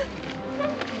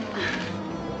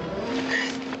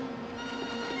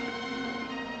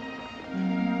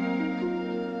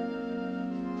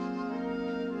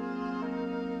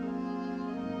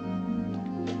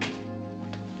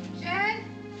 Jen?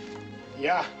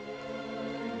 Yeah.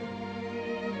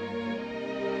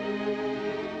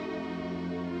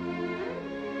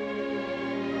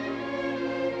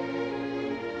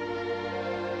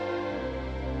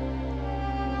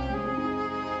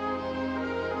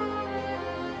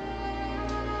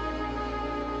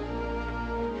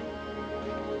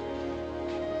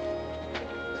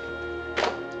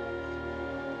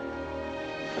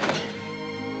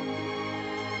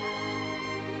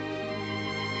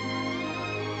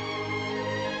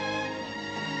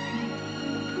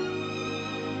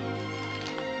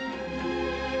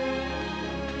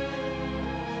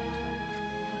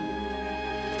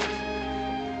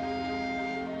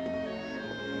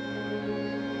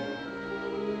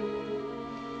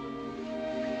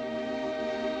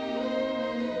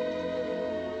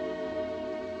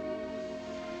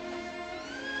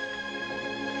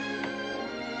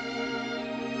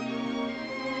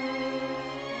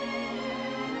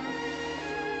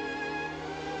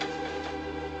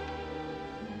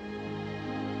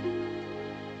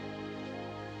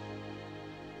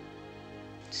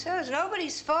 So it's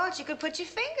nobody's fault you could put your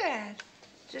finger at.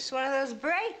 Just one of those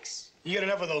breaks. You get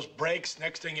enough of those breaks,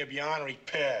 next thing you're beyond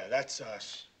repair. That's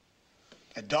us.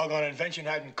 That doggone invention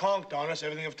hadn't conked on us,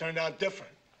 everything would have turned out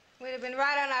different. We'd have been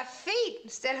right on our feet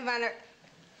instead of on our...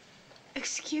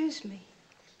 Excuse me.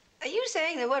 Are you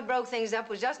saying that what broke things up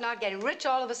was just not getting rich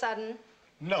all of a sudden?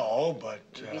 No, but...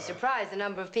 You'd be surprised the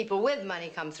number of people with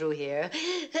money come through here.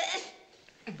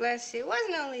 Bless you. It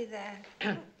wasn't only that.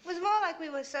 It was more like we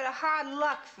were sort of hard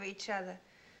luck for each other.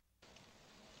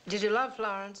 Did you love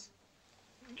Florence?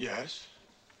 Yes.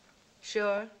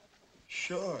 Sure?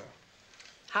 Sure.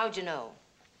 How'd you know?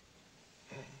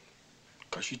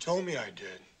 Because she told me I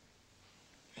did.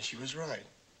 And she was right.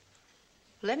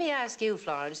 Let me ask you,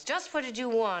 Florence, just what did you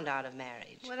want out of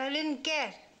marriage? What I didn't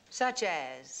get. Such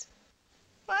as?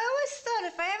 Well, I always thought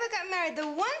if I ever got married, the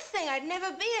one thing I'd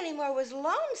never be anymore was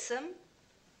lonesome.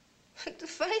 But the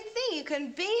funny thing, you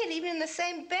can be it even in the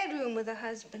same bedroom with a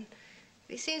husband.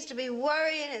 He seems to be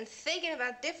worrying and thinking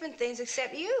about different things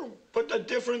except you. But the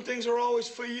different things are always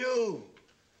for you.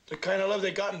 The kind of love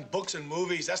they got in books and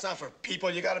movies, that's not for people.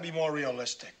 You got to be more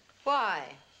realistic. Why?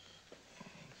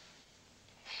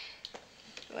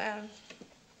 Well,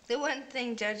 the one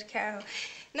thing, Judge Carroll,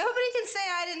 nobody can say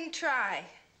I didn't try.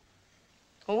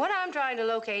 Well, what I'm trying to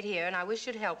locate here, and I wish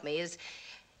you'd help me,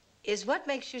 is what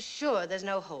makes you sure there's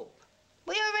no hope?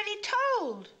 We already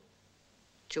told.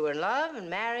 That you were in love and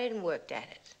married and worked at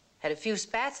it. Had a few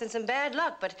spats and some bad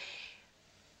luck,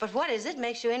 but what is it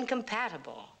makes you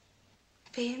incompatible?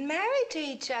 Being married to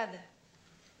each other.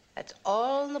 That's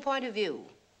all in the point of view.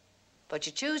 But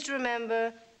you choose to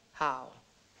remember how.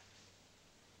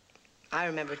 I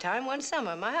remember a time one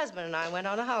summer, my husband and I went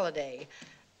on a holiday.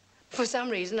 For some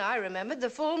reason, I remembered the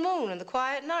full moon and the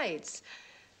quiet nights.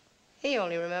 He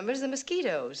only remembers the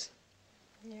mosquitoes.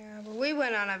 Yeah, but we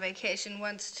went on a vacation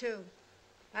once, too.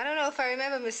 I don't know if I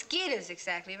remember mosquitoes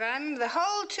exactly, but I remember the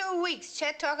whole 2 weeks,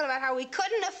 Chet talking about how we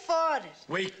couldn't afford it.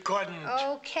 We couldn't.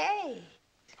 Okay.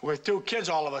 With 2 kids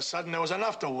all of a sudden, there was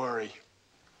enough to worry.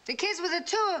 The kids were the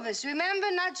 2 of us,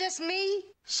 remember? Not just me.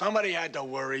 Somebody had to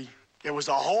worry. It was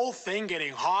the whole thing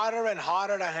getting harder and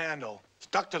harder to handle.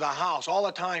 Stuck to the house all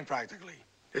the time, practically.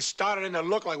 It started to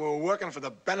look like we were working for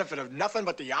the benefit of nothing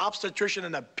but the obstetrician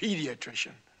and the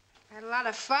pediatrician. Had a lot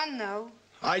of fun, though.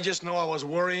 I just know I was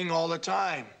worrying all the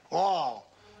time.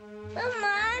 All. Come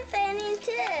on, Fanny,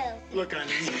 too. Look,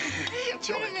 honey. Put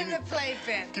him in the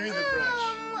playpen. Give me the brush.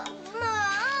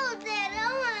 Mom, Dad,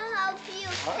 I want to help you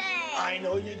paint. I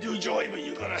know you do, Joey, but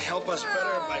you're gonna help us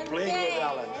better by playing with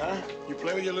Ellen, huh? You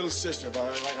play with your little sister,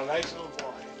 boy, like a nice little boy.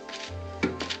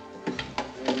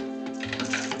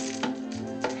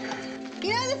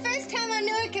 You know the first time I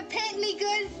knew I could paint me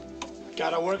good?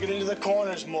 Gotta work it into the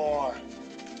corners more.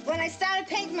 When I started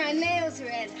painting my nails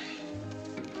red.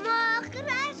 Ma, could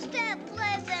I step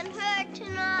Liz and her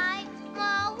tonight?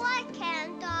 Ma, why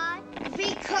can't I?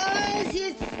 Because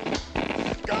you...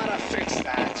 Gotta fix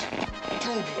that.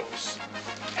 Tube loose.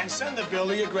 And send the bill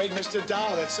to your great Mr.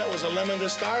 Dow. That set was a lemon to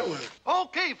start with.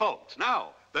 Okay, folks.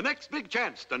 Now, the next big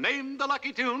chance to name the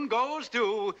lucky tune goes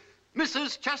to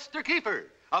Mrs. Chester Kiefer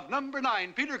of number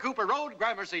 9 Peter Cooper Road,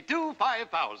 Gramercy 2,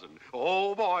 5,000.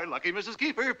 Oh, boy, lucky Mrs.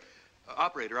 Kiefer.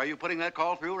 Operator, are you putting that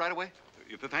call through right away?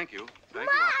 Thank you. Thank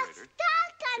you, operator.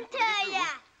 talking to you.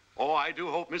 Oh, I do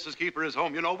hope Mrs. Kiefer is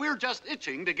home. You know, we're just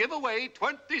itching to give away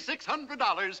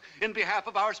 $2,600 in behalf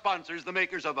of our sponsors, the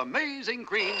makers of Amazing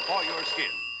Cream for Your Skin.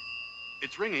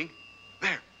 It's ringing.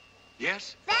 There.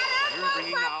 Yes? You're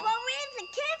ringing now. Where's the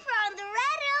keeper on the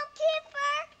radio,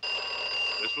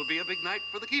 keeper? This will be a big night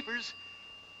for the keepers.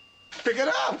 Pick it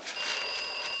up!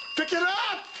 Pick it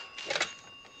up!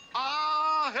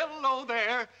 Ah, hello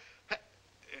there.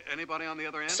 Anybody on the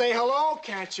other end? Say hello,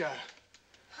 can't you?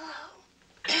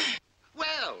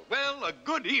 Well, a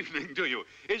good evening to you.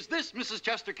 Is this Mrs.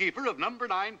 Chester Kiefer of number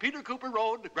 9 Peter Cooper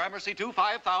Road, Gramercy 2,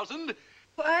 5,000?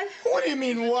 What? What do you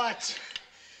mean, what?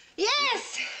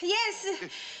 Yes.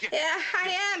 Yeah,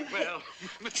 I am. Well,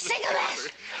 Mrs. Cigarette.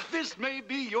 Kiefer, this may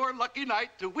be your lucky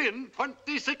night to win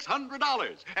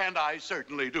 $2,600, and I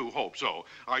certainly do hope so.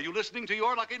 Are you listening to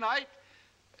your lucky night,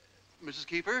 Mrs.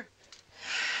 Kiefer?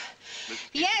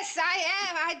 Yes, I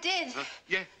am. I did.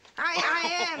 Yeah.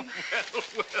 I am.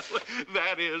 Well,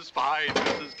 that is fine,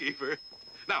 Mrs. Kiefer.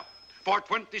 Now, for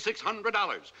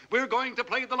 $2,600, we're going to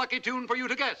play the lucky tune for you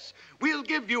to guess. We'll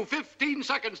give you 15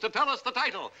 seconds to tell us the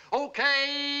title.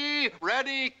 Okay,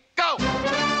 ready, go!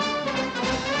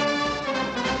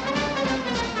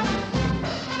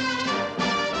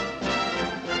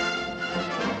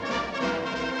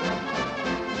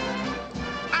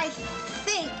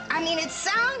 It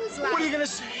sounds like... What are you gonna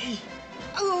say?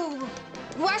 Ooh,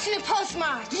 Washington Post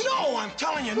March. No, I'm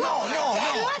telling you, no.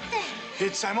 What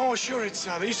the? I'm almost sure it's,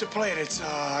 they used to play it.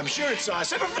 I'm sure it's,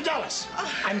 Semper Fidelis.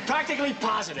 I'm practically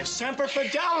positive. Semper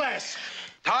Fidelis.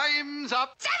 Time's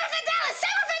up. Semper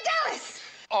Fidelis!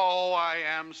 Oh, I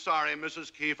am sorry, Mrs.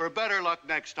 Kiefer. Better luck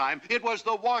next time. It was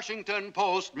the Washington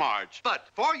Post March. But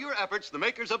for your efforts, the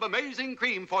makers of Amazing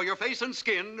Cream for your face and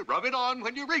skin, rub it on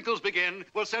when your wrinkles begin,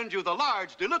 will send you the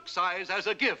large deluxe size as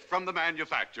a gift from the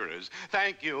manufacturers.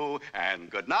 Thank you, and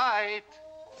good night.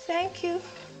 Thank you.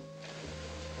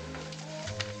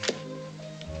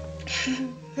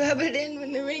 Rub it in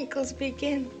when the wrinkles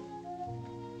begin.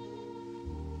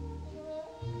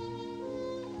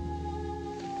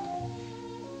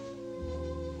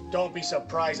 Don't be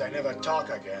surprised I never talk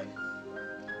again.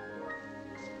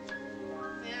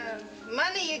 Yeah,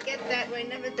 money you get that way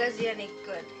never does you any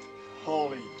good.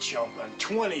 Holy jumping,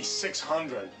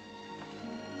 2,600.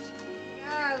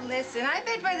 Oh, listen, I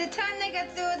bet by the time they got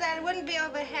through with that, it wouldn't be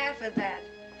over half of that.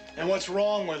 And what's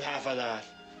wrong with half of that?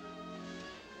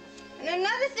 And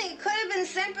another thing, it could have been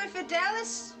Semper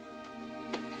Fidelis.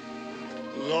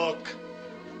 Look,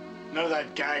 none of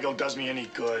that gaggle does me any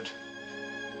good.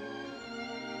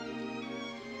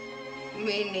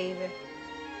 Me neither.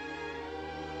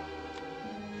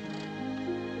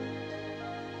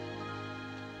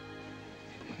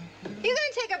 You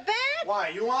gonna take a bath? Why,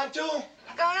 you want to?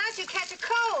 Going out, you catch a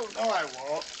cold. No, I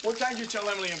won't. What time did you tell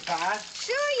Emily and Pat?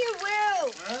 Sure you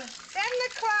will. Huh? 7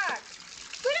 o'clock.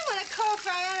 We don't want a cold for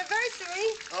our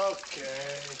anniversary.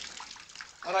 Okay.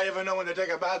 How'd I ever know when to take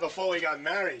a bath before we got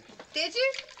married? Did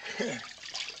you?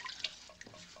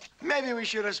 Maybe we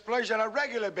should have splurged on a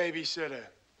regular babysitter.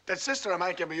 That sister of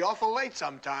mine can be awful late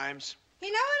sometimes.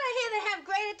 You know what? I hear they have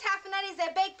grated toffanettis,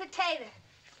 they're baked potato.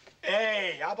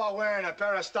 Hey, how about wearing a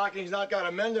pair of stockings not got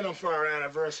a mend in them for our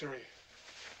anniversary?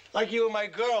 Like you were my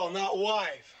girl, not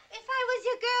wife. If I was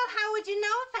your girl, how would you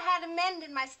know if I had a mend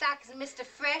in my stockings, Mr.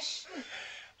 Fresh?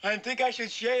 I didn't think I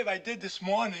should shave. I did this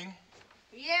morning.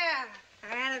 Yeah,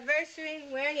 our anniversary,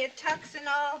 wear your tux and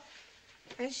all.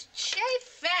 And shave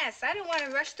fast. I don't want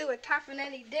to rush through a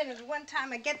toffanetti dinner the one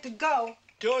time I get to go.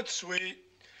 Do it, sweet.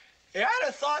 Hey, I'd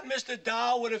have thought Mr.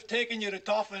 Dow would have taken you to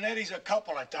Toffanetti's a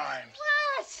couple of times.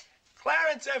 What?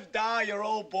 Clarence F. Dow, your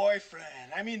old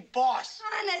boyfriend. I mean, boss.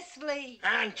 Honestly.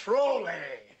 And truly.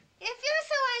 If you're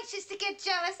so anxious to get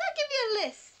jealous, I'll give you a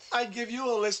list. I'd give you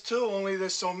a list, too, only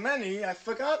there's so many, I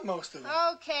forgot most of them.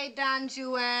 Okay, Don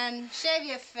Juan, shave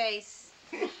your face.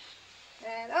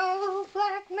 That old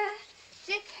black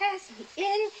magic has me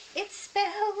in its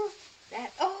spell.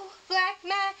 That old black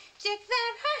magic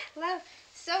that I love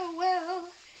so well.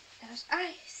 Those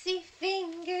icy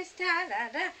fingers,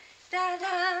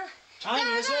 da-da-da-da-da. Time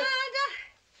is it?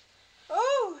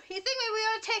 Oh, you think maybe we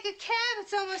ought to take a cab?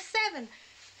 It's almost 7.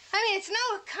 I mean, it's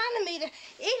no economy to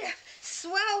eat a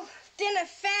swell dinner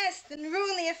fast and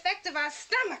ruin the effect of our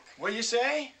stomach. What'd you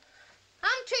say?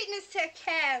 I'm treating this to a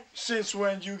cab. Since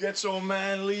when you get so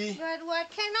manly? But what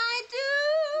can I do?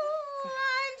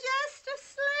 I'm just a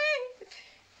slave.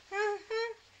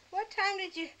 Uh-huh. What time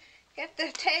did you get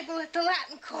the table at the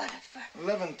Latin Quarter for?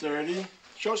 11:30.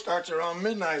 Show starts around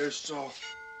midnight or so.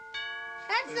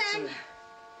 That's them.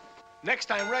 Next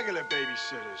time, regular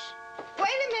babysitters. Wait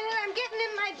a minute, I'm getting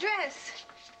in my dress.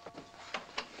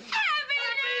 Happy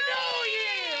New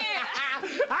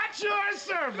Year! At your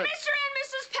service. Mr. and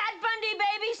Mrs. Pat Bundy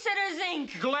Babysitters,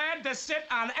 Inc. Glad to sit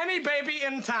on any baby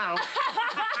in town.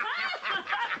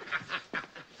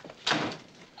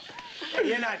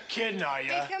 You're not kidding, are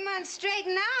you? Hey, come on,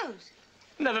 straighten out.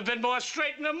 Never been more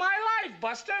straightened in my life,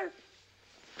 Buster.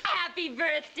 Happy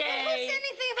birthday! Who said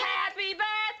anything about... Happy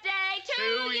birthday to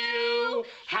you!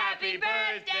 Happy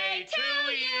birthday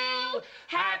to you!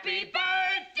 Happy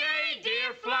birthday,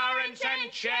 dear Florence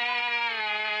and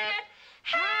Chet!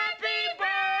 Happy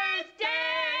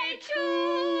birthday to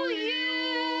you!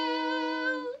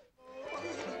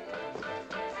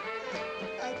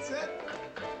 That's it.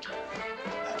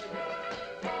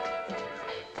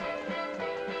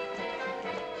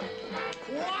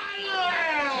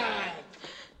 Wonderland!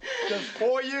 Just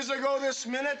 4 years ago this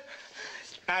minute,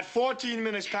 at 14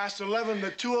 minutes past 11,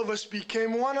 the two of us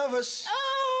became one of us.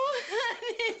 Oh,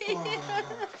 honey.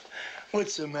 Oh.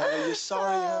 What's the matter? You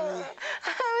sorry, honey?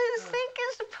 I was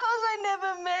thinking, suppose I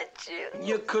never met you.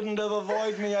 You couldn't have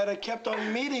avoided me. I'd have kept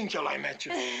on meeting till I met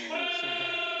you.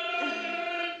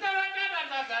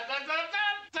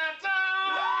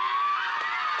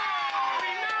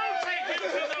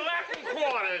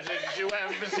 Did you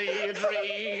ever see a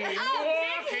dream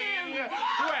walking?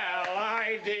 Well,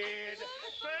 I did.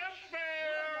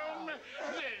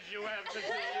 Did you ever see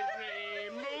a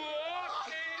dream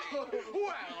walking?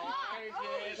 Well, I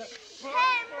did.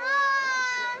 Hey,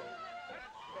 Mom!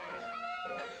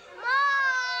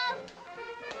 Mom!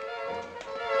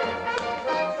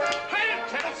 Hey,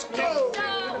 let's go!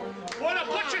 Wanna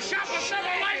butcher shop or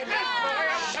something like this?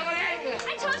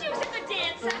 I told you he was a good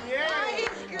dancer. Yeah. Oh,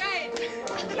 he's great.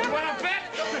 You wanna bet?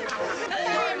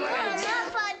 Hey, Mom, I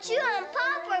thought you and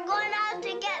Pop were going out to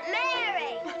get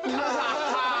married.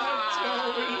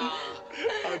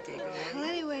 Well,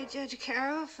 anyway, Judge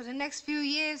Carroll, for the next few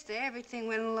years, everything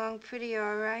went along pretty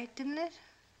all right, didn't it?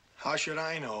 How should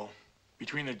I know?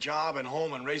 Between the job and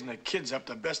home and raising the kids up,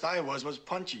 the best I was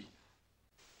punchy.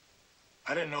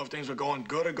 I didn't know if things were going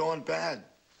good or going bad.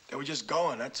 They were just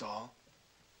going, that's all.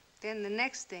 Then the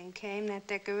next thing came, that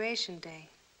decoration day.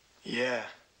 Yeah,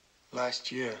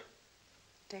 last year.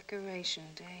 Decoration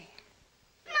day.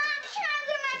 Mom, can I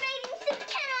wear my bathing suit?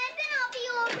 Can I? Then I'll be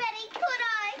all ready, could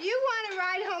I? You want to ride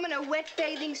ride home in a wet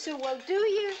bathing suit, well, do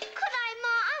you? Could I,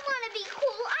 Ma? I want to be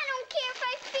cool. I don't care if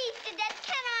I freeze to death,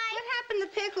 can I? What happened to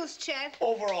Pickles, Chet?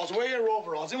 Overalls. Wear your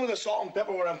overalls. In with the salt and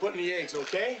pepper where I'm putting the eggs,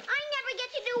 okay? I never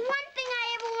get to do one thing I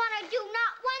ever want to do.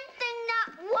 Not one thing, not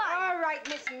one. All right,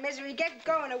 Miss Misery, get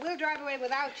going or we'll drive away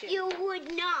without you. You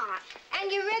would not.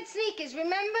 And your red sneakers,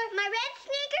 remember? My red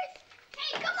sneakers?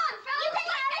 Hey, come on, fellas. You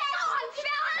can have that song,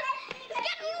 fellas. It's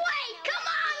getting late. Come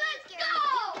on, let's go.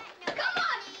 Come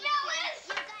on, fellas.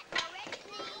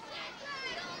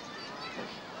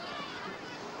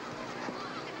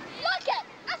 Look it,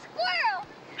 a squirrel.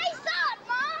 I saw it,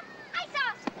 Mom. I saw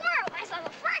a squirrel. I saw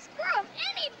the first squirrel of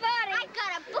anybody. I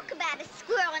got a book about a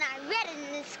squirrel, and I read it,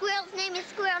 and the squirrel's name is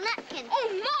Squirrel Nutkin. Oh,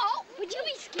 Ma, would you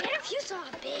be scared if you saw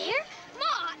a bear?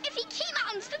 Ma, if he came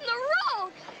out and stood in the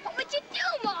road, what would you do,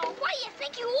 Ma? Why do you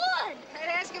think you would? I'd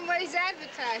ask him what he's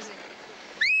advertising.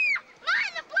 Ma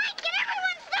in the blanket!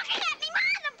 Everyone's looking at me! Ma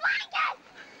in the blanket!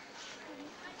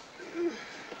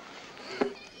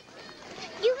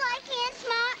 You like ants,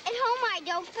 Ma? At home I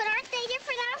don't, but aren't they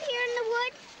different out here in the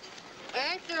woods?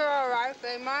 Ants are all right.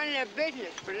 They mind their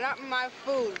business, but not my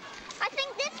food. I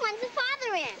think this one's a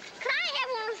father ant. Could I have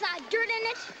one without dirt in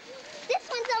it? This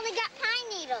one's only got pine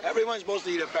needles. Everyone's supposed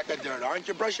to eat a peck of dirt, aren't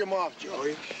you? Brush them off,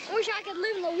 Joey. Wish I could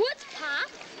live in the woods, Pop.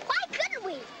 Why couldn't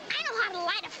we? I know how to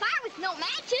light a fire with no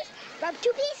matches. Rub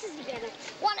two pieces together.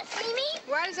 Want to see me?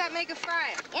 Why does that make a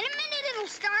fire? In a minute it'll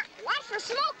start. Watch for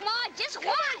smoke, Ma. Just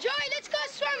Come on, Joey, let's go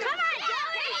swimming. Come on,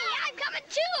 Joey. Hey, I'm coming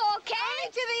too, okay?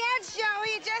 Only to the edge, Joey.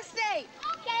 You just ate.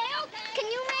 Okay, okay. Can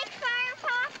you make fire,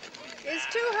 Pop? It's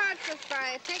too hot for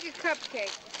fire. Take a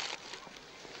cupcake.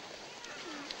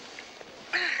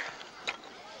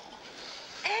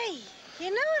 Hey, you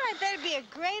know what I bet would be a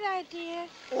great idea?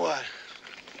 What?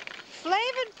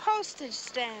 Flavored postage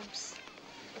stamps.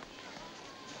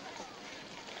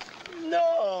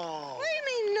 No. What do you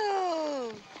mean,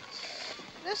 no?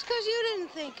 Just because you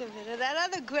didn't think of it, or that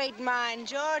other great mind,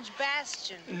 George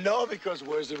Bastian. No, because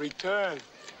where's the return?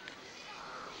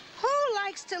 Who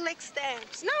likes to lick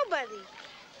stamps? Nobody.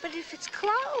 But if it's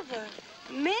clover,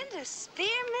 mint, or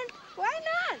spearmint, why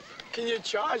not? Can you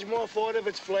charge more for it if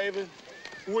it's flavored?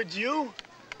 Would you?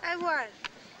 I what?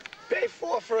 Pay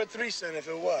 4 for a 3-cent if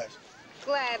it was.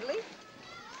 Gladly.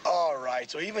 All right,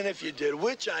 so even if you did,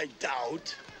 which I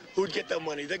doubt, who'd get the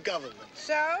money? The government.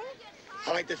 So?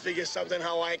 I like to figure something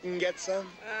how I can get some.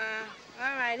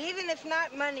 All right, even if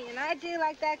not money, an idea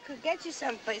like that could get you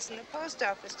someplace in the post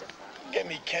office department. Get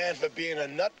me canned for being a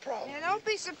nut problem. Now, don't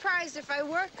be surprised if I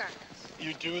work on it.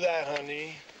 You do that,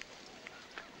 honey.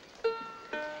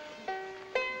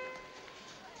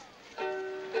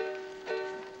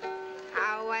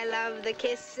 How I love the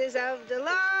kisses of Dolores.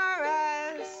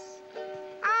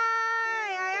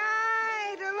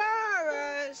 I,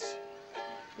 Dolores.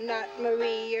 Not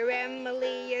Marie or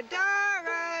Emily or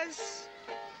Doris.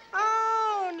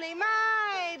 Only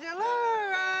my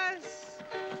Dolores.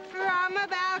 From a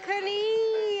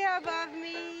balcony above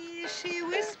me, she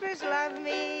whispers, love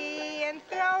me, and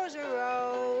throws a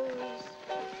rose.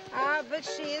 Ah, but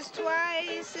she is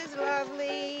twice as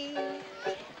lovely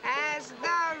as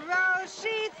the rose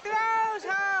she throws.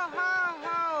 Ho, ho,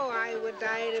 ho. I would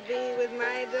die to be with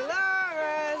my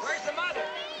Dolores. Where's the mother?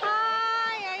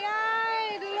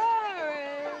 I,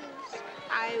 Dolores.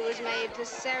 I was made to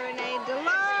serenade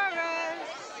Dolores.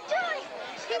 Joey!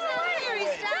 Come on, Mary,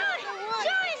 stop.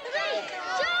 Joey! Joey!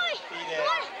 Joey!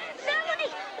 What? Somebody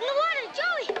in the water!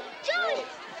 Joey! Joey!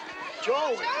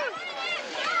 Joey!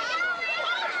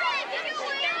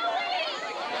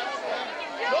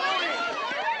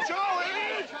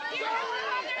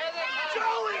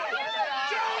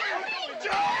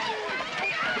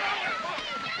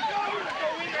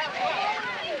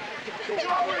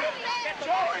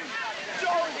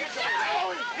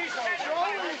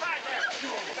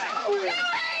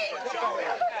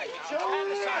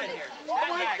 Oh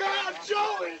my God,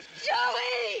 Joey!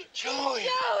 Joey! Joey!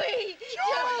 Joey!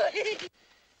 Joey!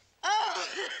 Oh!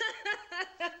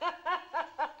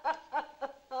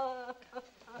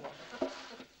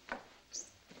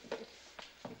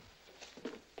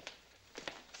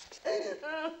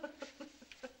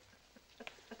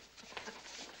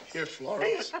 Here,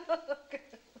 Florence.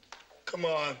 Come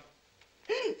on.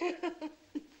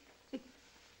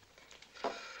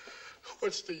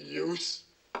 What's the use?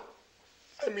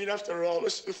 I mean, after all,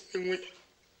 this is the thing we...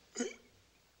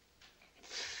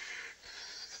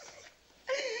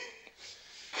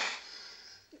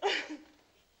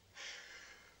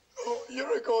 Oh, a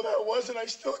year ago that was, and I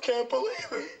still can't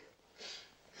believe it.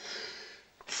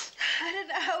 I don't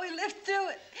know how we lived through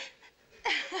it.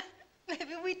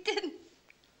 Maybe we didn't.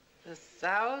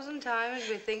 1,000 times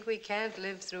we think we can't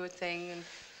live through a thing, and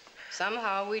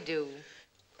somehow we do.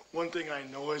 One thing I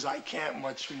know is I can't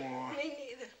much more. Me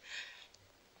neither.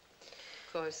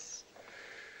 Of course,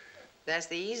 that's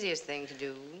the easiest thing to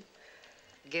do.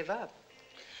 Give up.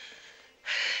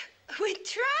 We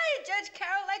tried, Judge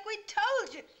Carroll, like we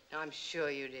told you. I'm sure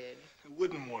you did. It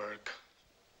wouldn't work.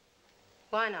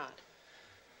 Why not?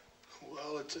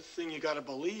 Well, it's a thing you gotta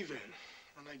believe in.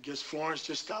 And I guess Florence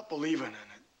just stopped believing in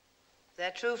it. Is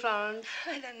that true, Florence?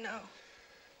 I don't know.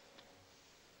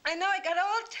 I know I got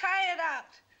all tired out.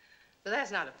 But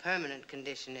that's not a permanent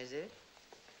condition, is it?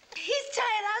 He's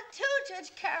tired out too,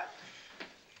 Judge Carroll.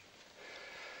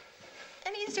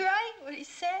 And he's right, what he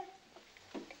said.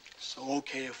 So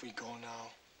okay if we go now.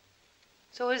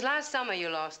 So it was last summer you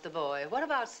lost the boy. What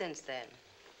about since then?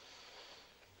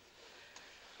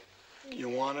 You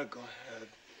wanna go ahead?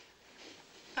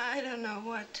 I don't know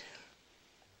what.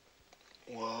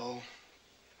 Well,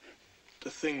 the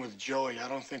thing with Joey, I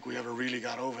don't think we ever really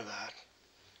got over that.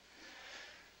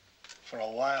 For a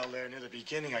while there near the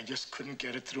beginning, I just couldn't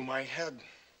get it through my head.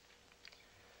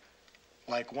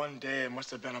 Like one day, it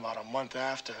must have been about a month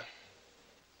after,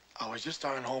 I was just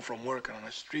starting home from work, and on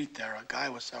the street there, a guy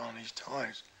was selling these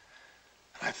toys.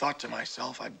 And I thought to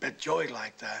myself, I bet Joey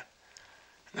liked that.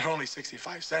 And they're only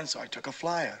 65 cents, so I took a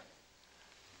flyer.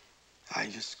 I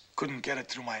just couldn't get it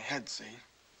through my head, see?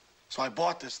 So I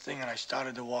bought this thing and I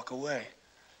started to walk away.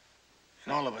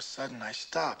 And all of a sudden I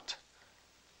stopped.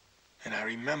 And I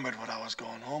remembered what I was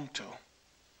going home to.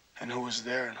 And who was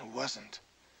there and who wasn't.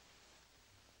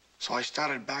 So I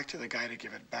started back to the guy to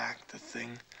give it back, the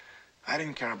thing. I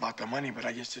didn't care about the money, but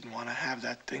I just didn't want to have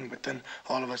that thing. But then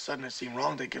all of a sudden it seemed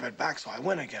wrong to give it back, so I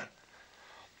went again.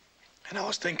 And I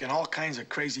was thinking all kinds of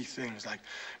crazy things, like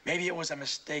maybe it was a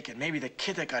mistake, and maybe the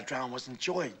kid that got drowned wasn't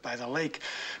Joey by the lake.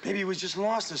 Maybe he was just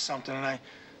lost or something, and I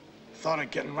thought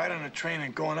of getting right on a train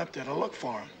and going up there to look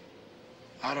for him.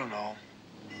 I don't know.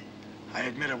 I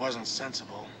admit it wasn't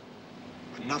sensible,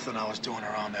 but nothing I was doing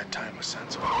around that time was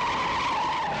sensible.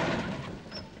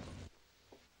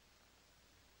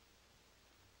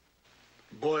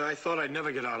 Boy, I thought I'd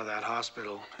never get out of that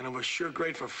hospital. And it was sure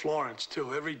great for Florence,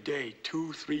 too. Every day,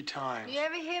 2, 3 times. You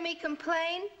ever hear me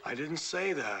complain? I didn't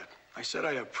say that. I said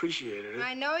I appreciated it.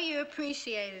 I know you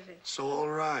appreciated it. So, all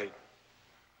right.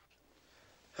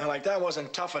 And like that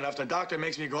wasn't tough enough, the doctor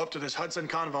makes me go up to this Hudson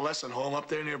Convalescent Home up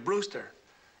there near Brewster.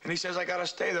 And he says I gotta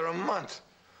stay there a month.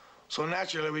 So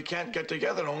naturally, we can't get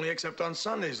together only except on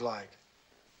Sundays, like.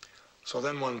 So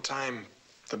then one time,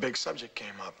 the big subject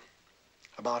came up.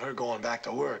 About her going back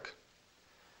to work.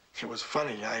 It was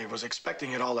funny. I was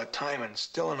expecting it all that time, and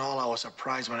still in all, I was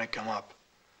surprised when it came up.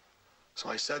 So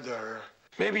I said to her,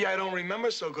 maybe I don't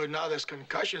remember so good now this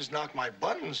concussion's knocked my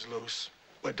buttons loose.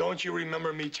 But don't you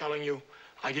remember me telling you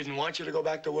I didn't want you to go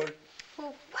back to work?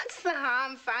 Well, what's the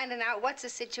harm finding out what's the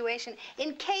situation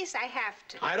in case I have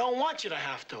to? I don't want you to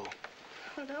have to.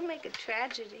 Well, don't make a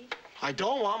tragedy. I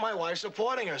don't want my wife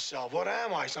supporting herself. What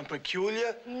am I, some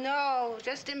peculiar? No,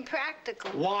 just impractical.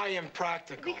 Why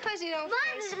impractical? Because you don't Mom,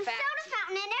 face there's a facts. soda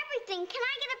fountain and everything. Can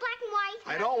I get a black and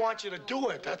white? I don't want you to do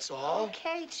it, that's all.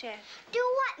 Okay, Chet. Do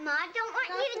what, Ma? Don't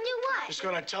want me to do what? Just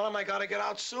gonna tell him I gotta get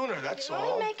out sooner, that's It'll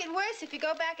all. only make it worse if you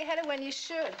go back ahead of when you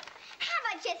should.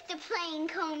 How about just a plain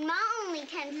cone, Ma? Only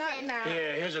 10 cents. Now.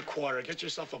 Here, here's a quarter. Get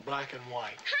yourself a black and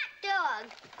white. Hot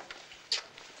dog.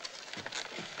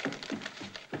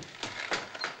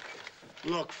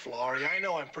 Look, Florrie, I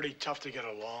know I'm pretty tough to get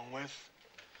along with.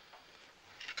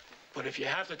 But if you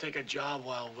have to take a job,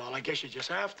 well, I guess you just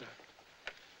have to.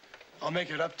 I'll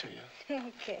make it up to you.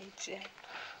 Okay, Chet.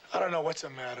 I don't know what's the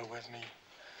matter with me.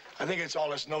 I think it's all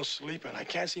this no sleeping. I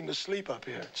can't seem to sleep up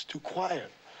here. It's too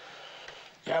quiet.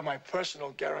 You have my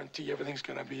personal guarantee everything's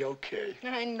gonna be okay.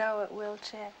 I know it will,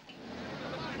 Chet.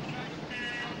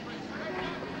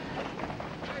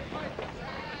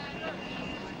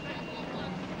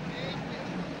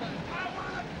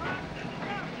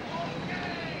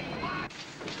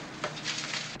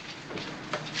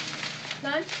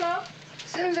 Lunch, Bo?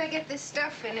 As soon as I get this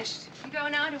stuff finished. You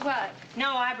going out to work?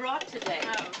 No, I brought today.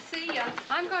 Oh, see ya.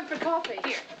 I'm going for coffee.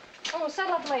 Here. Oh,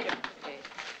 settle up later. Okay.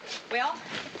 Well,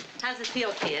 how's it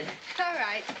feel, kid? All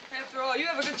right. After all, you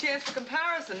have a good chance for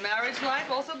comparison. Marriage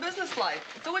life, also business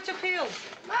life. So which appeals?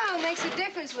 Well, it makes a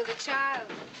difference with a child.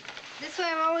 This way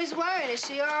I'm always worried, is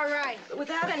she all right?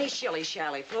 Without any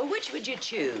shilly-shally, Flo, which would you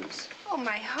choose? Oh,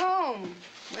 my home.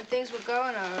 When things were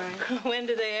going all right. When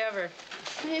do they ever?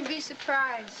 You'd be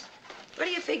surprised. What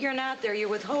are you figuring out there? You're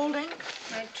withholding?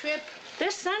 My trip.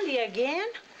 This Sunday again?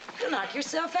 You'll knock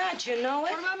yourself out, you know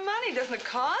it. What about money? Doesn't it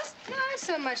cost? No, not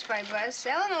so much by bus.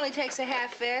 Ellen only takes a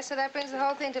half fare, so that brings the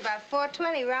whole thing to about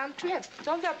 $4.20 round trip.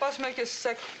 Don't that bus make you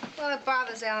sick? Well, it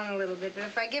bothers Ellen a little bit, but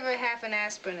if I give her half an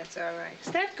aspirin, it's all right.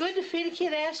 Is that good to feed a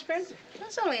kid aspirin?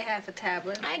 That's only a half a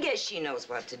tablet. I guess she knows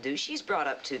what to do. She's brought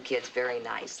up 2 kids very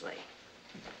nicely.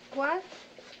 What?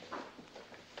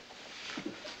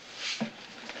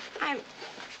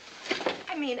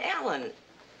 I mean, Ellen.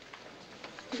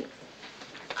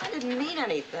 I didn't mean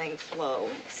anything, Flo.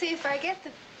 See, if I get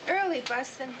the early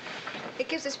bus, then it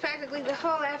gives us practically the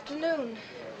whole afternoon.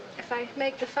 If I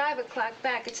make the 5 o'clock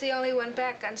back, it's the only one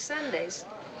back on Sundays.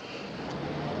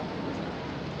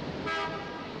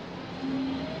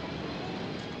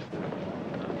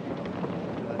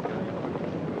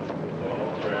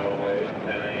 Railway,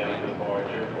 10 a.m.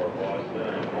 departure for Boston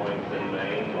and Poynton,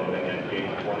 Maine, loading at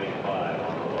gate 25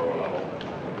 on the lower level.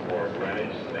 For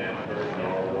Greenwich, Stamford,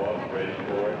 Norwalk,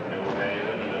 Bridgeport, New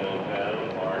Haven,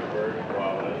 Middletown, Hartford,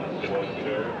 Providence,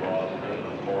 Worcester, Boston,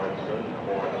 Portsmouth,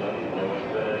 Portland,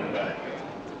 Lewiston, and back.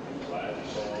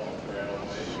 Last call,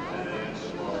 Railway, 10 a.m.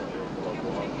 departure for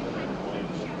Boston and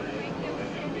Poynton, Maine,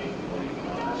 loading at gate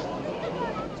 25 on the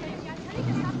lower level.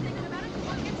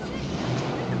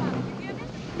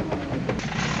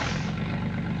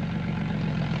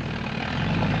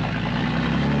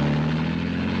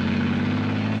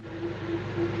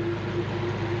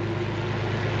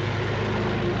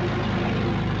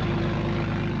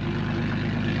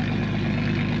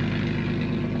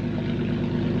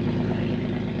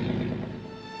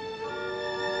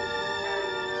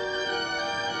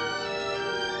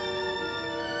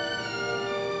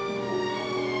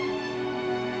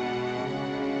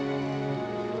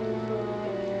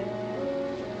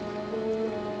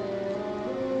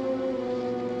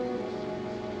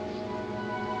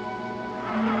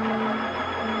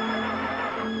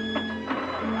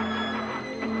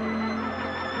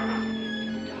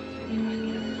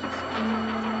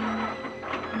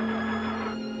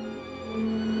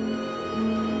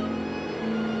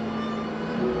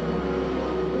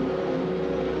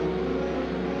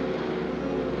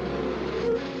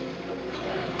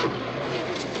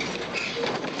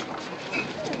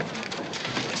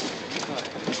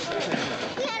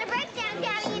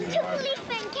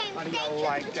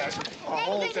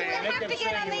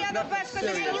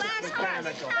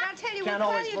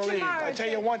 I tell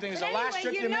you one thing, it's the last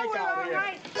trip you make out here.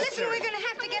 Right. Listen, we're going to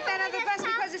have to get that other bus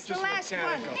because it's the last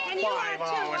one. And you are 5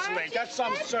 hours too, late. That's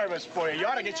some service for you. You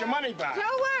ought to get your money back. Don't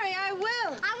worry, I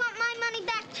will. I want my money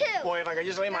back, too. Boy, if I could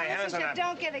just lay my hands on that.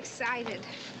 Don't get excited.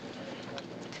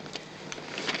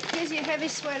 Here's your heavy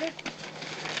sweater.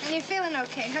 And you're feeling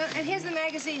okay, huh? And here's the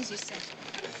magazines you sent.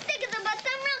 I'm sick of the bus.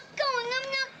 I'm not going.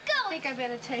 I think I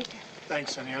better take it.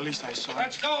 Thanks, honey. At least I saw it.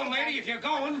 Let's go, lady, if you're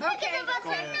going. Okay, I'm not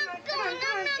going.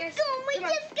 We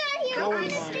just got here. Go I'm on,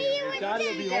 gonna Mom. stay here with Dad'll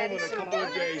Daddy. be home in a couple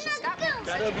of days.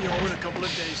 Dad'll be home in a couple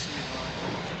of days, sweetheart.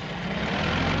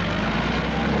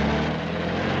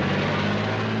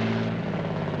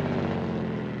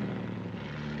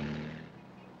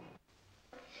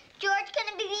 George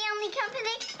gonna be the only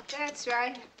company? That's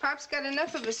right. Pop's got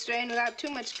enough of a strain without too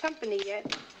much company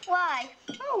yet. Why?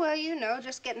 Oh, well, you know,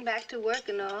 just getting back to work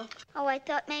and all. Oh, I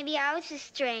thought maybe I was a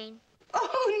strain.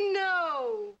 Oh,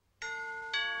 no!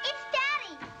 It's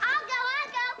Daddy. I'll go.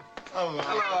 Hello.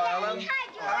 Hello, Ellen. Hi,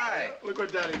 George. Hi. Look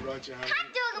what Daddy brought you, honey. Hot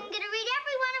dog. I'm gonna read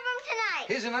every one of them tonight.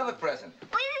 Here's another present.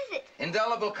 What is it?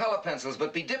 Indelible color pencils,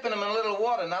 but be dipping them in a little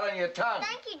water, not on your tongue.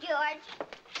 Thank you, George.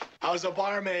 How's the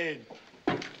barmaid?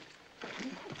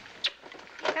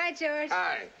 Hi, George.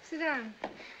 Hi. Sit down.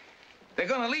 They're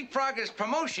gonna leapfrog his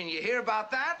promotion. You hear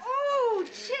about that? Oh,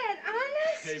 Chet,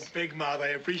 honest? Hey, Big Mouth, I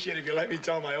appreciate if you let me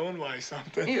tell my own wife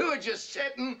something. You were just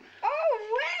sitting.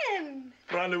 Oh, when?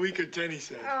 Around a week or 10, he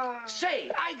said. Oh. Say,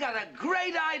 I got a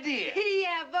great idea.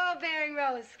 Yeah, ball-bearing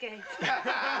roller skates. Are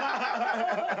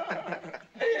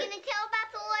you gonna tell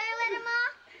about the lawyer letter, Ma?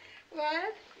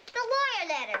 What? The lawyer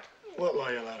letter. What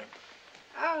lawyer letter?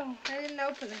 Oh, I didn't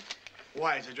open it.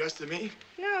 Why, it's addressed to me?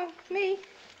 No, me.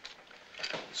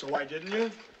 So why didn't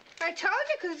you? I told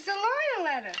you, because it's a lawyer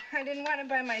letter. I didn't want it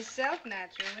by myself,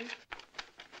 naturally.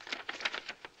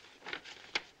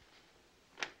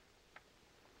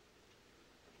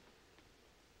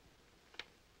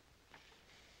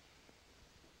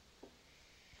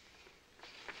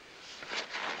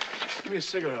 Give me a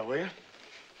cigarette, will you?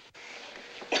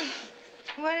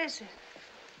 What is it?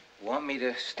 Want me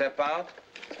to step out?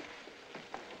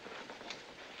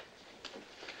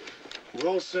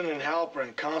 Wilson and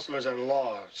Halpern, counselors at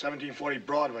law, 1740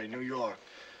 Broadway, New York.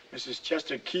 Mrs.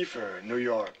 Chester Kiefer, New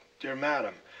York. Dear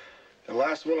Madam, The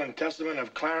last will and testament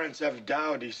of Clarence F.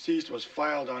 Dow, deceased, was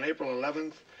filed on April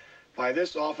 11th by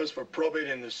this office for probate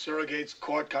in the Surrogates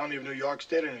Court, County of New York,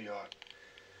 State of New York.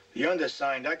 The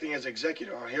undersigned, acting as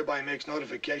executor, hereby makes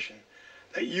notification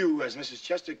that you, as Mrs.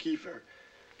 Chester Kiefer,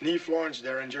 nee Florence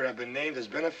Derringer, have been named as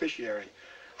beneficiary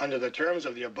under the terms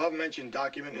of the above-mentioned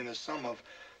document in the sum of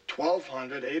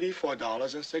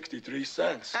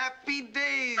 $1,284.63. Happy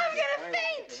days. I'm gonna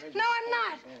faint. No, I'm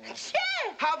not. Chet!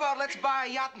 How about let's buy a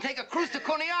yacht and take a cruise to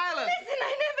Coney Island? Listen,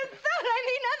 I never thought I'd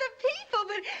meet other people,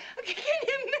 but can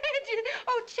you imagine?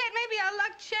 Oh, Chet, maybe our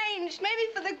luck changed.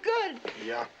 Maybe for the good.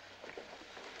 Yeah,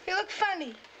 You look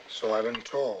funny. so I've been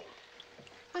told.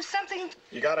 Was something...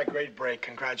 You got a great break.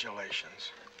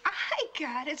 Congratulations. I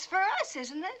got it's for us,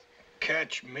 isn't it?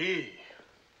 Catch me.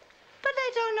 But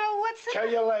they don't know what's the... Tell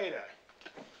you later.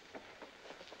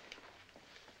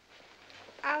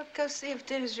 I'll go see if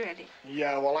dinner's ready.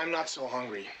 Yeah, well, I'm not so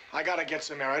hungry. I gotta get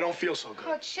some air. I don't feel so good.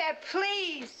 Oh, Chet,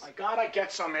 please. I gotta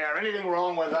get some air. Anything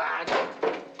wrong with that?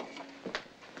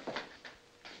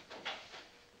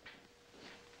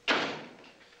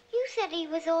 You said he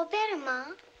was all better, Ma.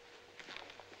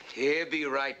 He'll be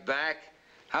right back.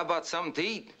 How about something to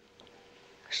eat?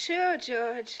 Sure,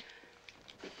 George.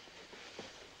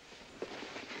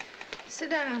 Sit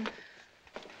down.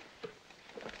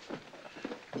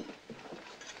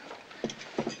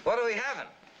 What are we having?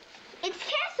 It's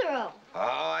casserole. Oh,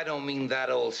 I don't mean that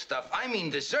old stuff. I mean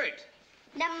dessert.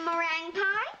 The meringue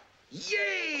pie?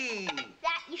 Yay!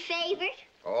 That your favorite?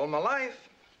 All my life.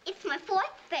 It's my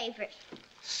fourth favorite.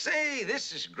 Say,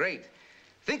 this is great.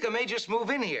 Think I may just move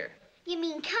in here. You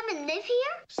mean come and live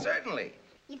here? Certainly.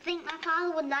 You think my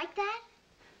father would like that?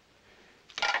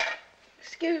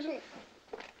 Excuse me.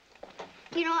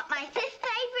 You know what my fifth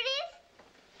favorite is?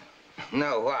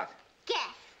 No, what?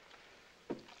 Guess.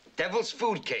 Devil's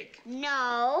food cake.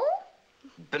 No.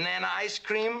 Banana ice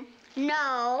cream.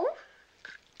 No.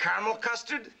 Caramel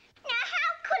custard. Now,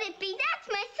 how could it be? That's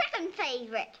my second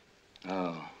favorite.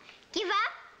 Oh. Give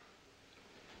up?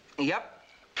 Yep.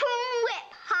 Prune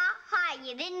whip. Ha ha.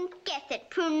 You didn't guess it.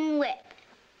 Prune whip.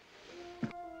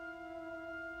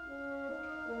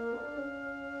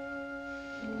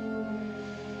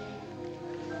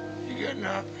 You getting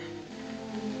up?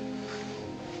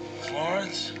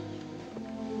 Florence?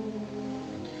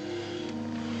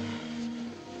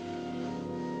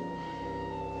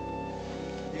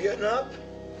 You getting up?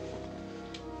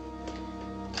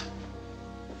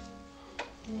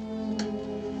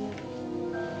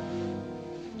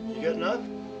 You getting up?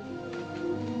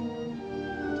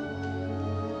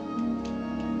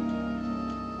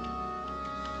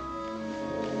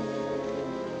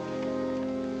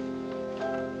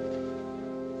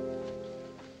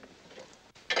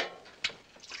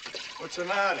 What's the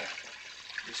matter?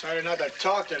 Decided not to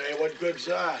talk today. What good's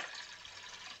that?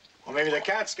 Or maybe the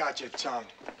cat's got your tongue.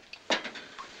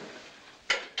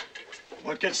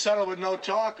 What gets settled with no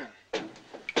talking?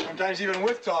 Sometimes even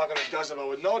with talking it doesn't, but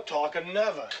with no talking,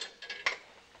 never.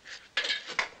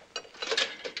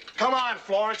 Come on,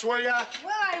 Florence, will ya?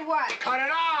 Will I what? Cut it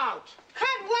out! Cut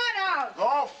what out?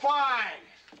 Oh, fine.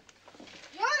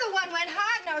 You're the one went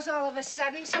hard-nosed all of a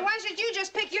sudden, so why should you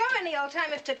just pick your any old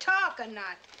time if to talk or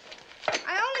not?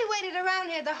 I only waited around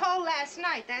here the whole last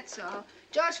night, that's all.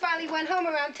 George finally went home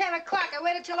around 10 o'clock. I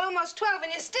waited till almost 12,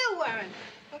 and you still weren't.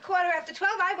 A quarter after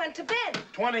 12, I went to bed.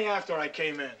 20 after I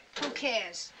came in. Who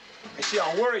cares? I see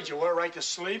how worried you were, right to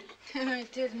sleep. I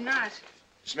did not.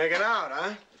 Just making out,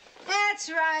 huh? That's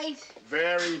right.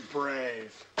 Very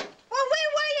brave. Well, where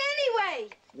were you anyway?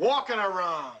 Walking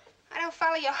around. I don't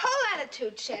follow your whole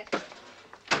attitude, Chet.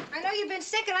 I know you've been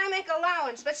sick, and I make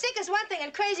allowance. But sick is one thing,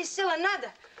 and crazy's still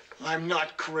another. I'm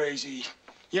not crazy.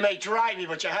 You may drive me,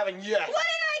 but you haven't yet. What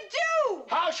did I do?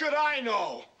 How should I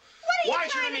know? Why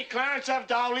should any Clarence F.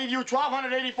 Dow leave you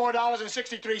 $1,284.63? How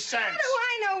do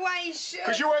I know why he should?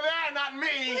 Because you were there, not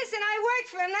me. Listen, I worked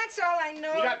for him, that's all I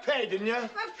know. You got paid, didn't you?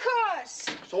 Of course.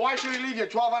 So why should he leave you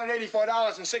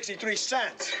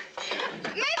 $1,284.63?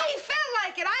 Maybe he felt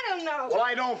like it, I don't know. Well,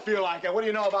 I don't feel like it. What do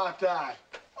you know about that?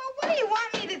 Well, what do you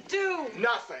want me to do?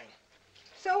 Nothing.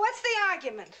 So what's the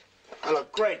argument? I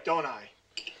look great, don't I?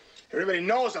 Everybody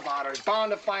knows about her. It's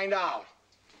bound to find out.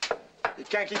 You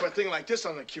can't keep a thing like this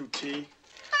on the QT. A thing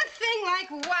like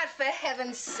what, for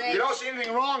heaven's sake? You don't see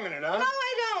anything wrong in it, huh? No,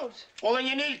 I don't. Well, then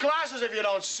you need glasses if you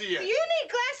don't see it. You need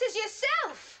glasses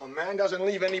yourself. A man doesn't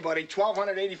leave anybody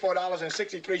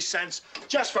 $1,284.63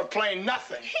 just for plain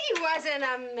nothing. He wasn't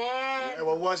a man. Yeah,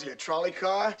 what was he, a trolley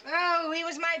car? Oh, he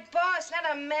was my boss, not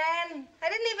a man. I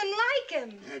didn't even like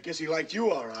him. Yeah, I guess he liked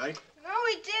you all right. No,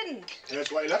 he didn't.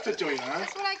 That's why he left it to you, huh?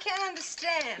 That's what I can't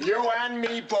understand. You and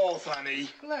me both, honey.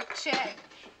 Look, Chet,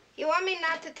 you want me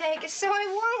not to take it, so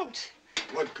I won't.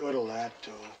 What good'll that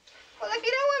do? Well, if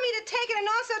you don't want me to take it and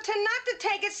also to not to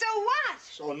take it, so what?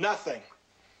 So nothing.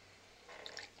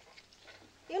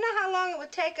 You know how long it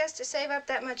would take us to save up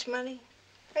that much money?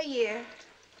 A year,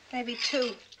 maybe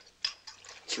 2.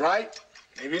 That's right.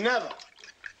 Maybe never.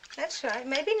 That's right,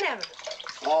 maybe never.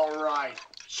 All right.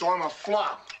 So I'm a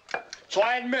flop. So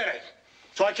I admit it.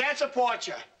 So I can't support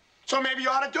you. So maybe you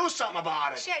ought to do something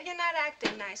about it. Chet, you're not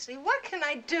acting nicely. What can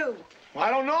I do? I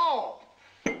don't know.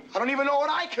 I don't even know what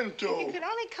I can do. You could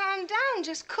only calm down,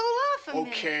 just cool off a minute.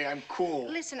 Okay, I'm cool.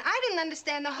 Listen, I didn't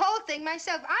understand the whole thing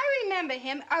myself. I remember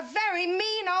him a very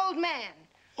mean old man.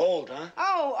 Old, huh?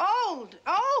 Oh,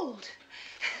 old.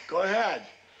 Go ahead.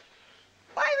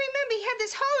 Well, I remember he had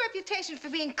this whole reputation for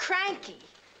being cranky.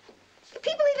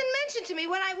 People even mentioned to me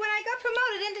when I got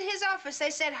promoted into his office, they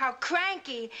said how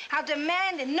cranky, how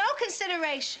demanding, no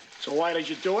consideration. So why did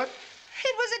you do it?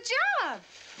 It was a job.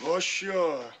 Oh,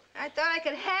 sure. I thought I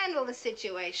could handle the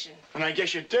situation. And I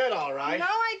guess you did, all right. No,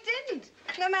 I didn't.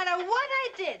 No matter what I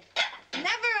did,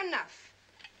 never enough.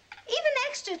 Even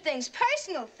extra things,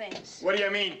 personal things. What do you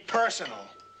mean, personal?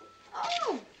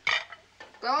 Oh,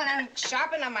 going out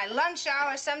shopping on my lunch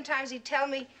hour. Sometimes he'd tell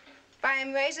me, buy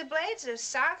him razor blades or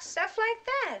socks, stuff like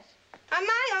that. On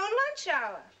my own lunch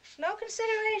hour. No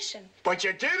consideration. But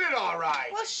you did it all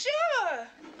right. Well, sure.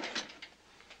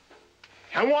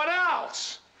 And what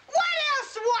else? What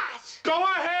else what? Go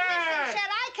ahead. Listen, Chet,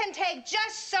 I can take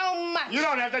just so much. You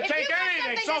don't have to take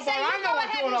anything. So far, I'm the one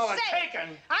doing all the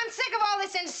taking. I'm sick of all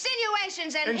this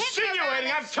insinuations and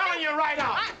Insinuating? I'm telling you right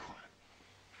out.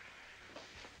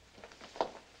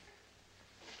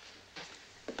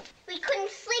 We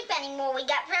couldn't sleep anymore. We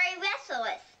got very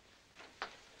restless.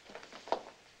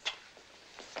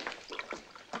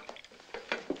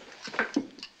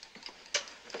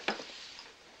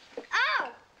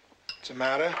 Oh! What's the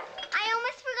matter? I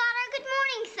almost forgot our good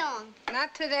morning song.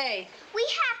 Not today. We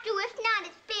have to. If not,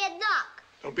 it's bad luck.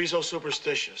 Don't be so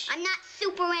superstitious. I'm not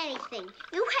super anything.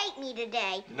 You hate me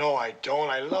today. No, I don't.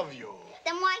 I love you.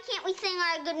 Then why can't we sing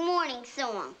our good morning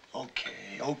song?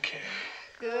 Okay.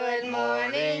 Good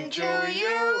morning to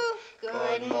you.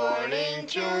 Good morning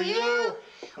to you.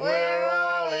 We're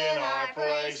all in our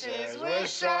places with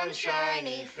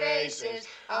sunshiny faces.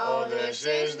 Oh, this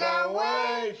is the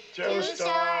way to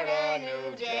start a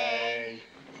new day.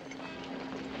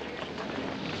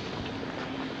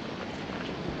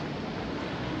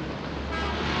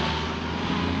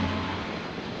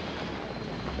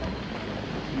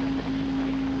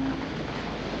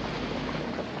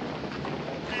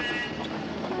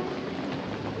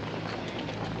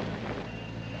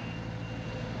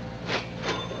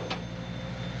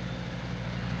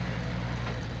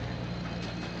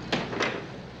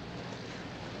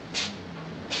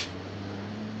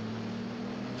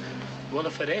 Well,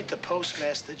 if it ain't the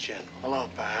Postmaster General. Hello,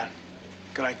 Pat.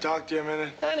 Could I talk to you a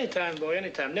minute? Anytime, boy,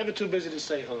 anytime. Never too busy to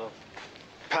say hello.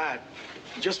 Pat,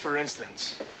 just for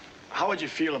instance, how would you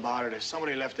feel about it if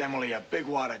somebody left Emily a big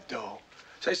wad of dough?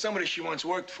 Say somebody she once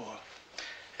worked for.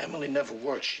 Emily never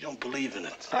worked. She don't believe in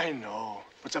it. I know,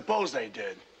 but suppose they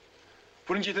did.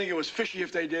 Wouldn't you think it was fishy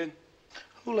if they did?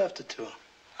 Who left it to her?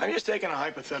 I'm just taking a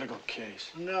hypothetical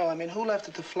case. No, I mean, who left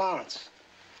it to Florence?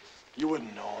 You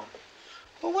wouldn't know him.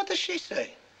 Well, what does she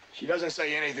say? She doesn't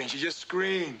say anything. She just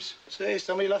screams. Say,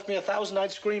 somebody left me 1,000,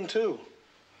 I'd scream too.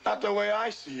 Not the way I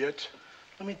see it.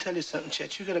 Let me tell you something,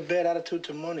 Chet. You got a bad attitude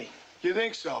to money. You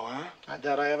think so, huh? I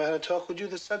doubt I ever had a talk with you.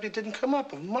 The subject didn't come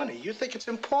up of money. You think it's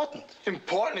important.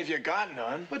 Important if you got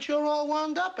none. But you're all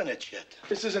wound up in it, Chet.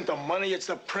 This isn't the money, it's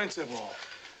the principle.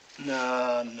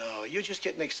 No. You're just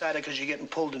getting excited because you're getting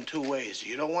pulled in two ways.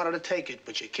 You don't want her to take it,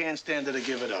 but you can't stand her to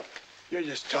give it up. You're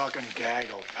just talking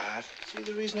gaggle, Pat. See,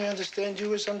 the reason I understand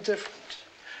you is I'm different.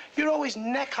 You're always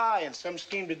neck high in some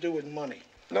scheme to do with money.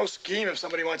 No scheme if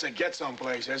somebody wants to get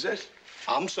someplace, is it?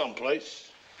 I'm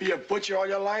someplace. Be a butcher all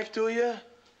your life, do you?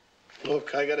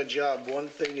 Look, I got a job. One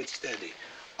thing, it's steady.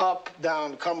 Up,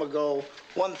 down, come or go.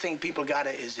 One thing people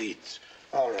gotta is eat.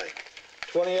 All right.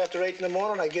 20 after 8 in the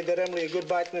morning, I give that Emily a good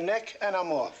bite in the neck, and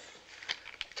I'm off.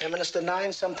 10 minutes to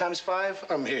 9, sometimes 5,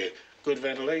 I'm here. Good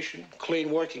ventilation, clean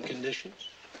working conditions.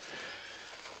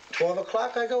 12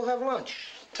 o'clock, I go have lunch.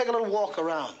 Take a little walk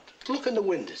around. Look in the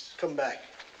windows. Come back.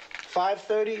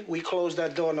 5:30, we close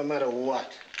that door no matter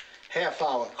what. Half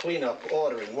hour, clean up,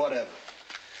 ordering, whatever.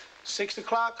 6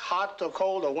 o'clock, hot or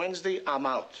cold or Wednesday, I'm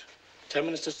out. 10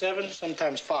 minutes to 7,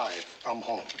 sometimes 5, I'm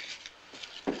home.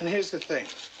 And here's the thing.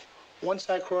 Once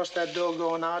I cross that door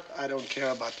going out, I don't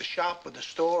care about the shop or the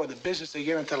store or the business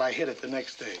again until I hit it the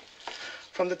next day.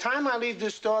 From the time I leave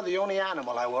this store, the only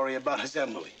animal I worry about is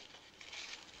Emily.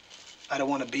 I don't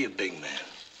want to be a big man.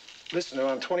 Listen,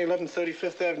 around 2011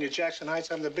 35th Avenue, Jackson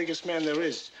Heights, I'm the biggest man there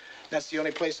is. That's the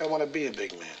only place I want to be a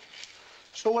big man.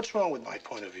 So what's wrong with my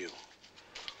point of view?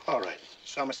 All right,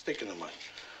 so I'm a stick in the mud.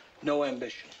 No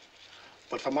ambition.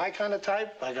 But for my kind of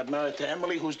type, I got married to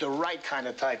Emily, who's the right kind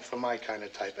of type for my kind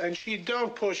of type. And she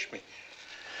don't push me.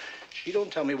 She don't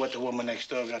tell me what the woman next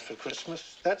door got for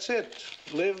Christmas. That's it.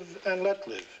 Live and let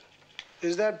live.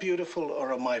 Is that beautiful,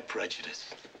 or am I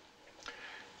prejudiced?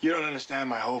 You don't understand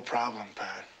my whole problem,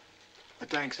 Pat. But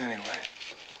thanks anyway.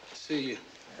 See you.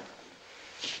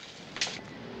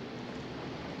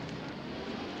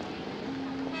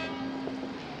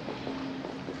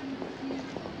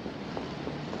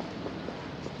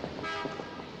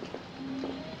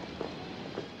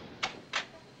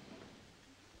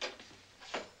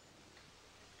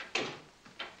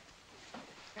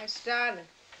 I started.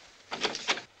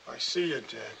 I see you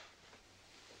did.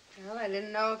 Well, I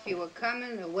didn't know if you were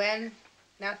coming or when.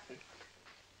 Nothing.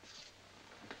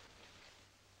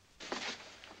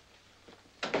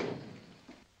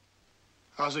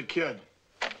 How's the kid?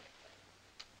 All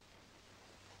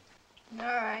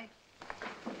right.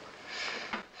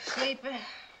 Sleeping.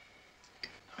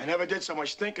 I never did so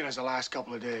much thinking as the last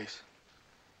couple of days.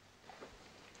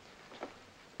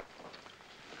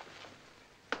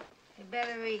 You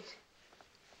better eat.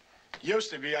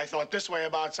 Used to be, I thought this way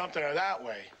about something or that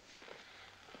way.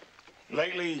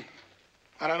 Lately,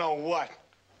 I don't know what.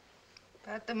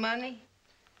 About the money?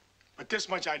 But this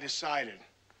much I decided.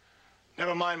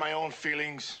 Never mind my own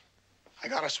feelings. I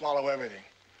gotta swallow everything.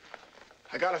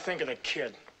 I gotta think of the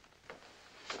kid.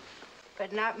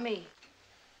 But not me.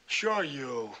 Sure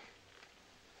you.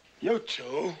 You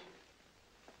too.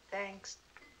 Thanks.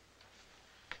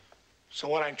 So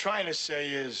what I'm trying to say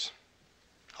is,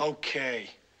 okay,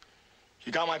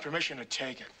 you got my permission to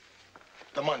take it.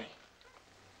 The money.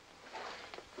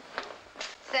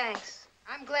 Thanks.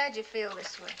 I'm glad you feel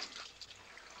this way.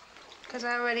 Because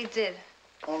I already did.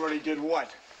 Already did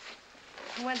what?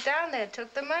 I went down there,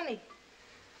 took the money.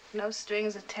 No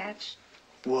strings attached.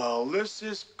 Well, this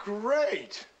is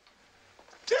great.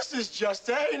 This is just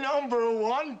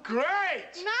 #1 great.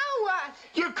 Now what?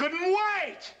 You couldn't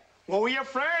wait. What were you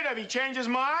afraid of? He changed his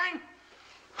mind?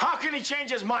 How can he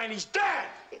change his mind? He's dead.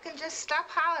 You can just stop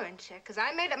hollering, Chick, because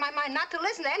I made up my mind not to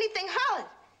listen to anything hollered.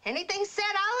 Anything said,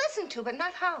 I'll listen to, but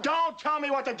not holler. Don't tell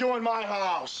me what to do in my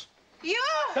house. You?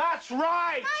 That's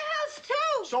right. My house,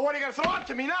 too. So what are you going to throw up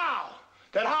to me now?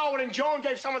 That Howard and Joan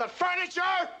gave some of the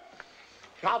furniture?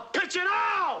 I'll pitch it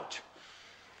out.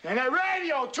 And the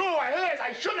radio, too,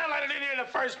 I shouldn't have let it in here in the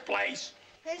first place.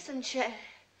 Listen, Chet,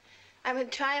 I've been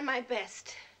trying my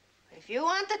best. But if you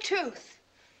want the truth,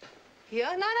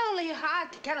 you're not only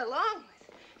hard to get along with,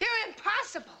 you're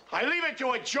impossible. I leave it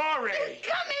to a jury. You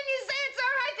come in, you say it's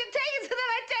all right to take it, so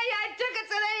then I tell you I took it,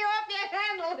 so then you're off your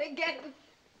handle again.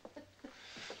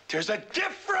 There's a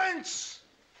difference.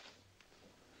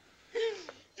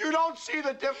 You don't see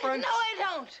the difference? No, I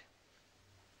don't.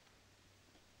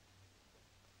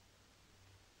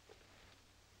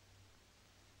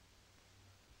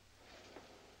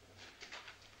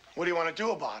 What do you want to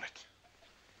do about it?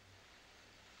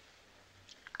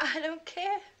 I don't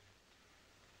care.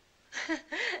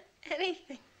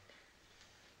 Anything.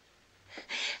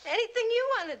 Anything you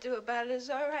want to do about it is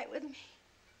all right with me.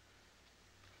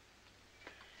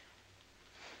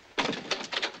 And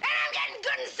I'm getting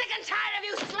good and sick and tired of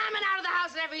you slamming out of the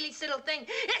house at every least little thing.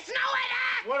 It's no way to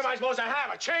act! What am I supposed to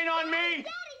have, a chain on me?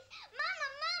 Daddy! Mama!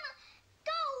 Mama!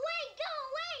 Go away! Go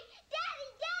away! Daddy!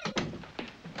 Daddy!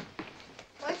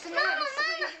 What's the matter,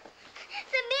 Mama!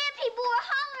 The bad people were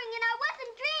hollering and I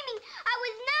wasn't dreaming. I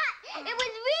was not. It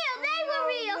was real. They were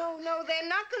real. No, they're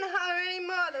not going to holler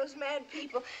anymore, those mad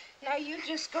people. Now, you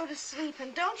just go to sleep,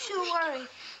 and don't you worry.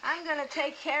 I'm going to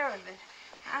take care of it.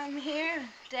 I'm here.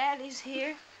 Daddy's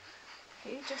here.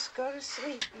 You just go to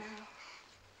sleep now.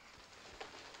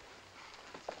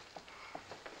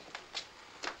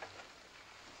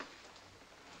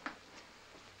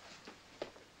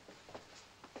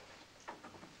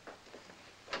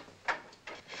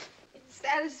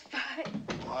 Satisfied.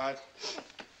 What?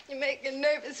 You make a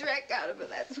nervous wreck out of it,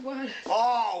 that's what.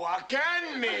 Oh,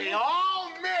 again me! All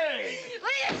me!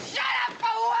 Will you shut up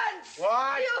for once?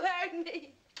 What? You heard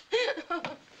me.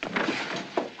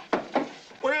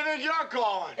 Where do you think you're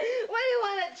going? What do you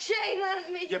want to chain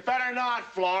on me. You better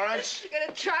not, Florence. I'm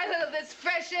gonna try a little of this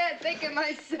fresh air, think of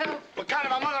myself. What kind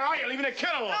of a mother are you, leaving the kid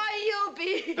alone? Oh, you'll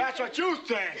be. That's what you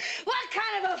think. What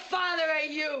kind of a father are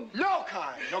you? No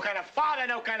kind. No kind of father,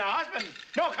 no kind of husband,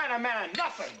 no kind of man,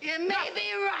 nothing. You may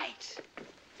be right.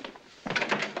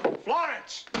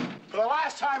 Florence, for the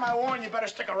last time I warn you, better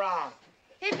stick around.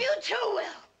 If you two will.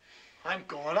 I'm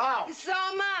going out. So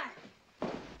am I.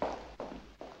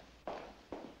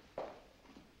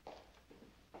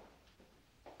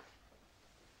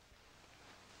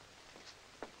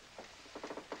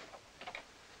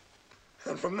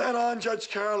 And from then on, Judge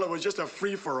Carroll, it was just a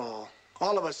free-for-all.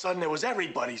 All of a sudden, it was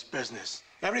everybody's business.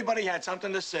 Everybody had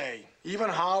something to say, even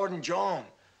Howard and Joan.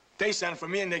 They sent for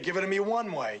me, and they give it to me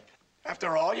one way.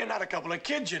 After all, you're not a couple of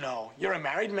kids, you know. You're a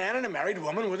married man and a married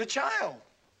woman with a child.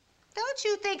 Don't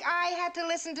you think I had to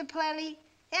listen to plenty?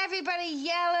 Everybody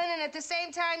yelling and at the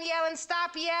same time yelling,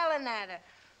 stop yelling at her.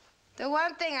 The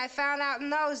one thing I found out in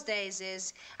those days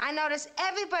is I notice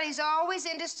everybody's always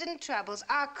interested in troubles,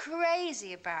 are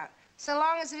crazy about, so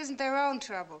long as it isn't their own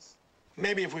troubles.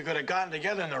 Maybe if we could have gotten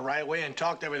together in the right way and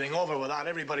talked everything over without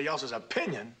everybody else's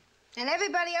opinion. And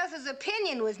everybody else's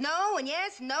opinion was no and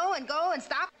yes, no and go and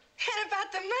stop. And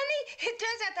about the money, it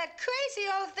turns out that crazy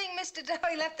old thing, Mr.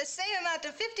 Dowie, left the same amount to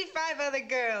 55 other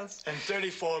girls. And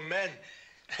 34 men.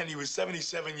 And he was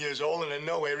 77 years old and in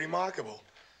no way remarkable,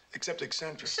 except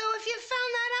eccentric. So if you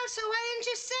found that out, so why didn't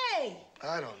you say?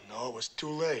 I don't know. It was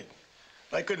too late.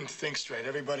 I couldn't think straight.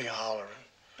 Everybody hollering.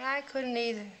 I couldn't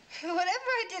either. Whatever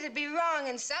I did, it'd be wrong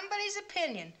in somebody's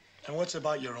opinion. And what's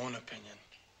about your own opinion?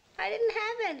 I didn't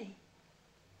have any.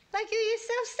 Like you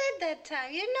yourself said that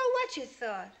time. You didn't know what you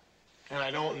thought. And I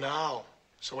don't now.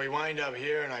 So we wind up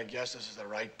here, and I guess this is the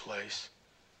right place.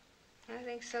 I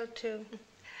think so, too.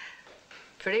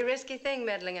 Pretty risky thing,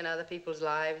 meddling in other people's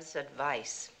lives.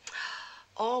 Advice.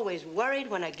 Always worried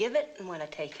when I give it and when I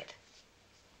take it.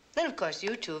 Then, of course,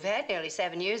 you two have had nearly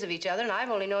 7 years of each other, and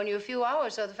I've only known you a few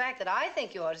hours, so the fact that I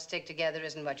think you ought to stick together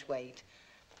isn't much weight.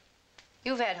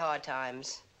 You've had hard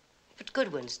times, but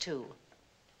good ones, too.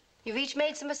 You've each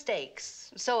made some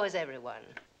mistakes. So has everyone.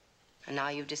 And now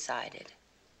you've decided.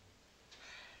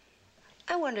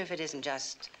 I wonder if it isn't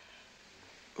just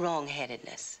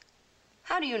wrong-headedness.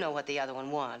 How do you know what the other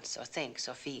one wants or thinks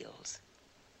or feels?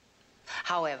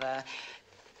 However,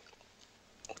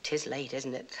 'tis late,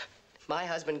 isn't it? My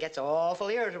husband gets awful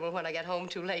irritable when I get home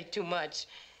too late, too much.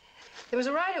 There was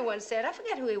a writer once said, I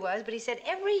forget who he was, but he said,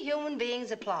 every human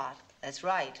being's a plot. That's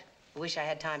right. I wish I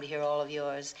had time to hear all of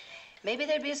yours. Maybe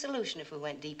there'd be a solution if we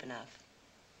went deep enough.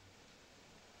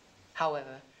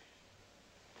 However,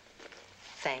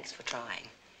 thanks for trying.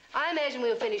 I imagine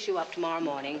we'll finish you up tomorrow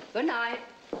morning. Good night.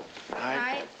 Good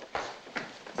night.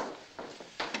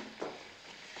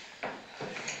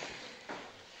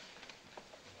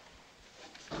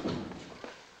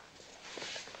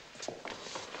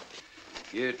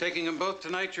 You're taking them both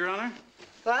tonight, Your Honor?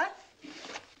 What?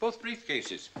 Both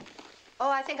briefcases. Oh,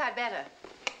 I think I'd better.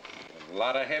 A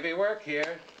lot of heavy work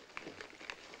here.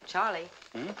 Charlie,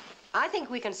 I think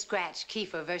we can scratch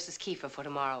Kiefer versus Kiefer for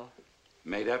tomorrow.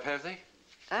 Made up, have they?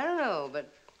 I don't know,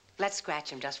 but let's scratch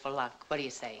him just for luck. What do you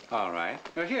say? All right.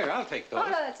 Well, here, I'll take those. Oh,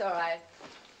 no, that's all right.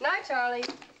 Night, Charlie.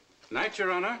 Night,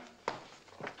 Your Honor.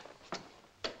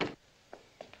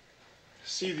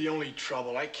 See, the only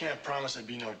trouble, I can't promise I'd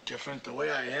be no different. The way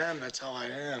I am, that's how I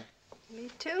am. Me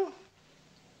too.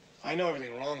 I know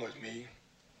everything wrong with me.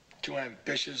 Too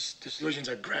ambitious, disillusions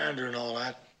are grander and all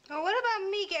that. Well, what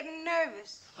about me getting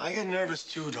nervous? I get nervous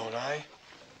too, don't I?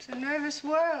 It's a nervous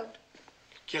world.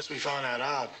 Guess we found that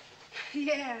out.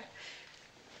 Yeah.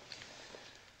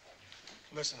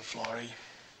 Listen, Florrie.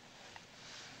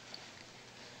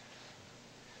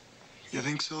 You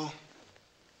think so?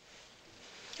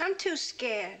 I'm too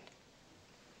scared.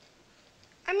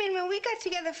 I mean, when we got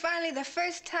together finally the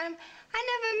first time, I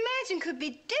never imagined could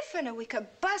be different or we could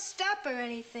bust up or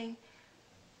anything.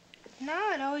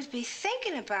 Now I'd always be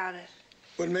thinking about it.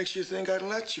 What makes you think I'd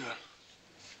let you?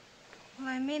 Well,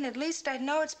 I mean, at least I'd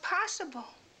know it's possible.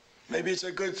 Maybe it's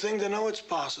a good thing to know it's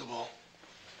possible.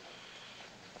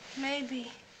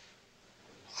 Maybe.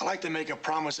 I like to make a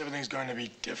promise everything's going to be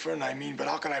different, I mean, but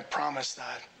how can I promise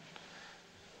that?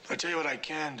 But I'll tell you what I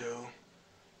can do.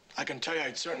 I can tell you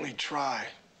I'd certainly try.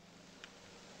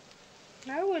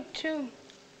 I would, too.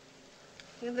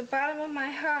 With the bottom of my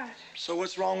heart. So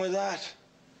what's wrong with that?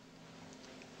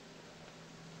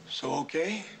 So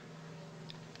okay?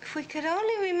 If we could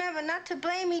only remember not to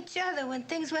blame each other when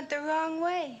things went the wrong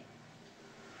way.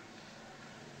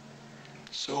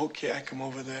 So okay, I come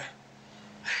over there?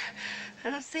 I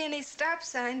don't see any stop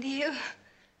sign, do you?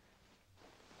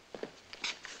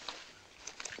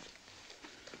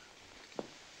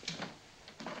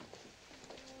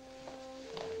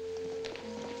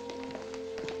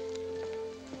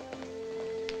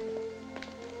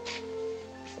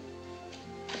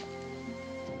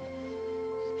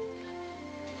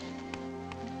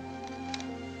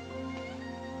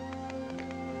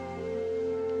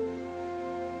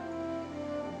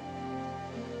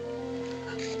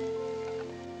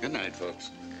 Good night,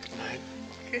 folks.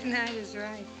 Good night is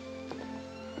right.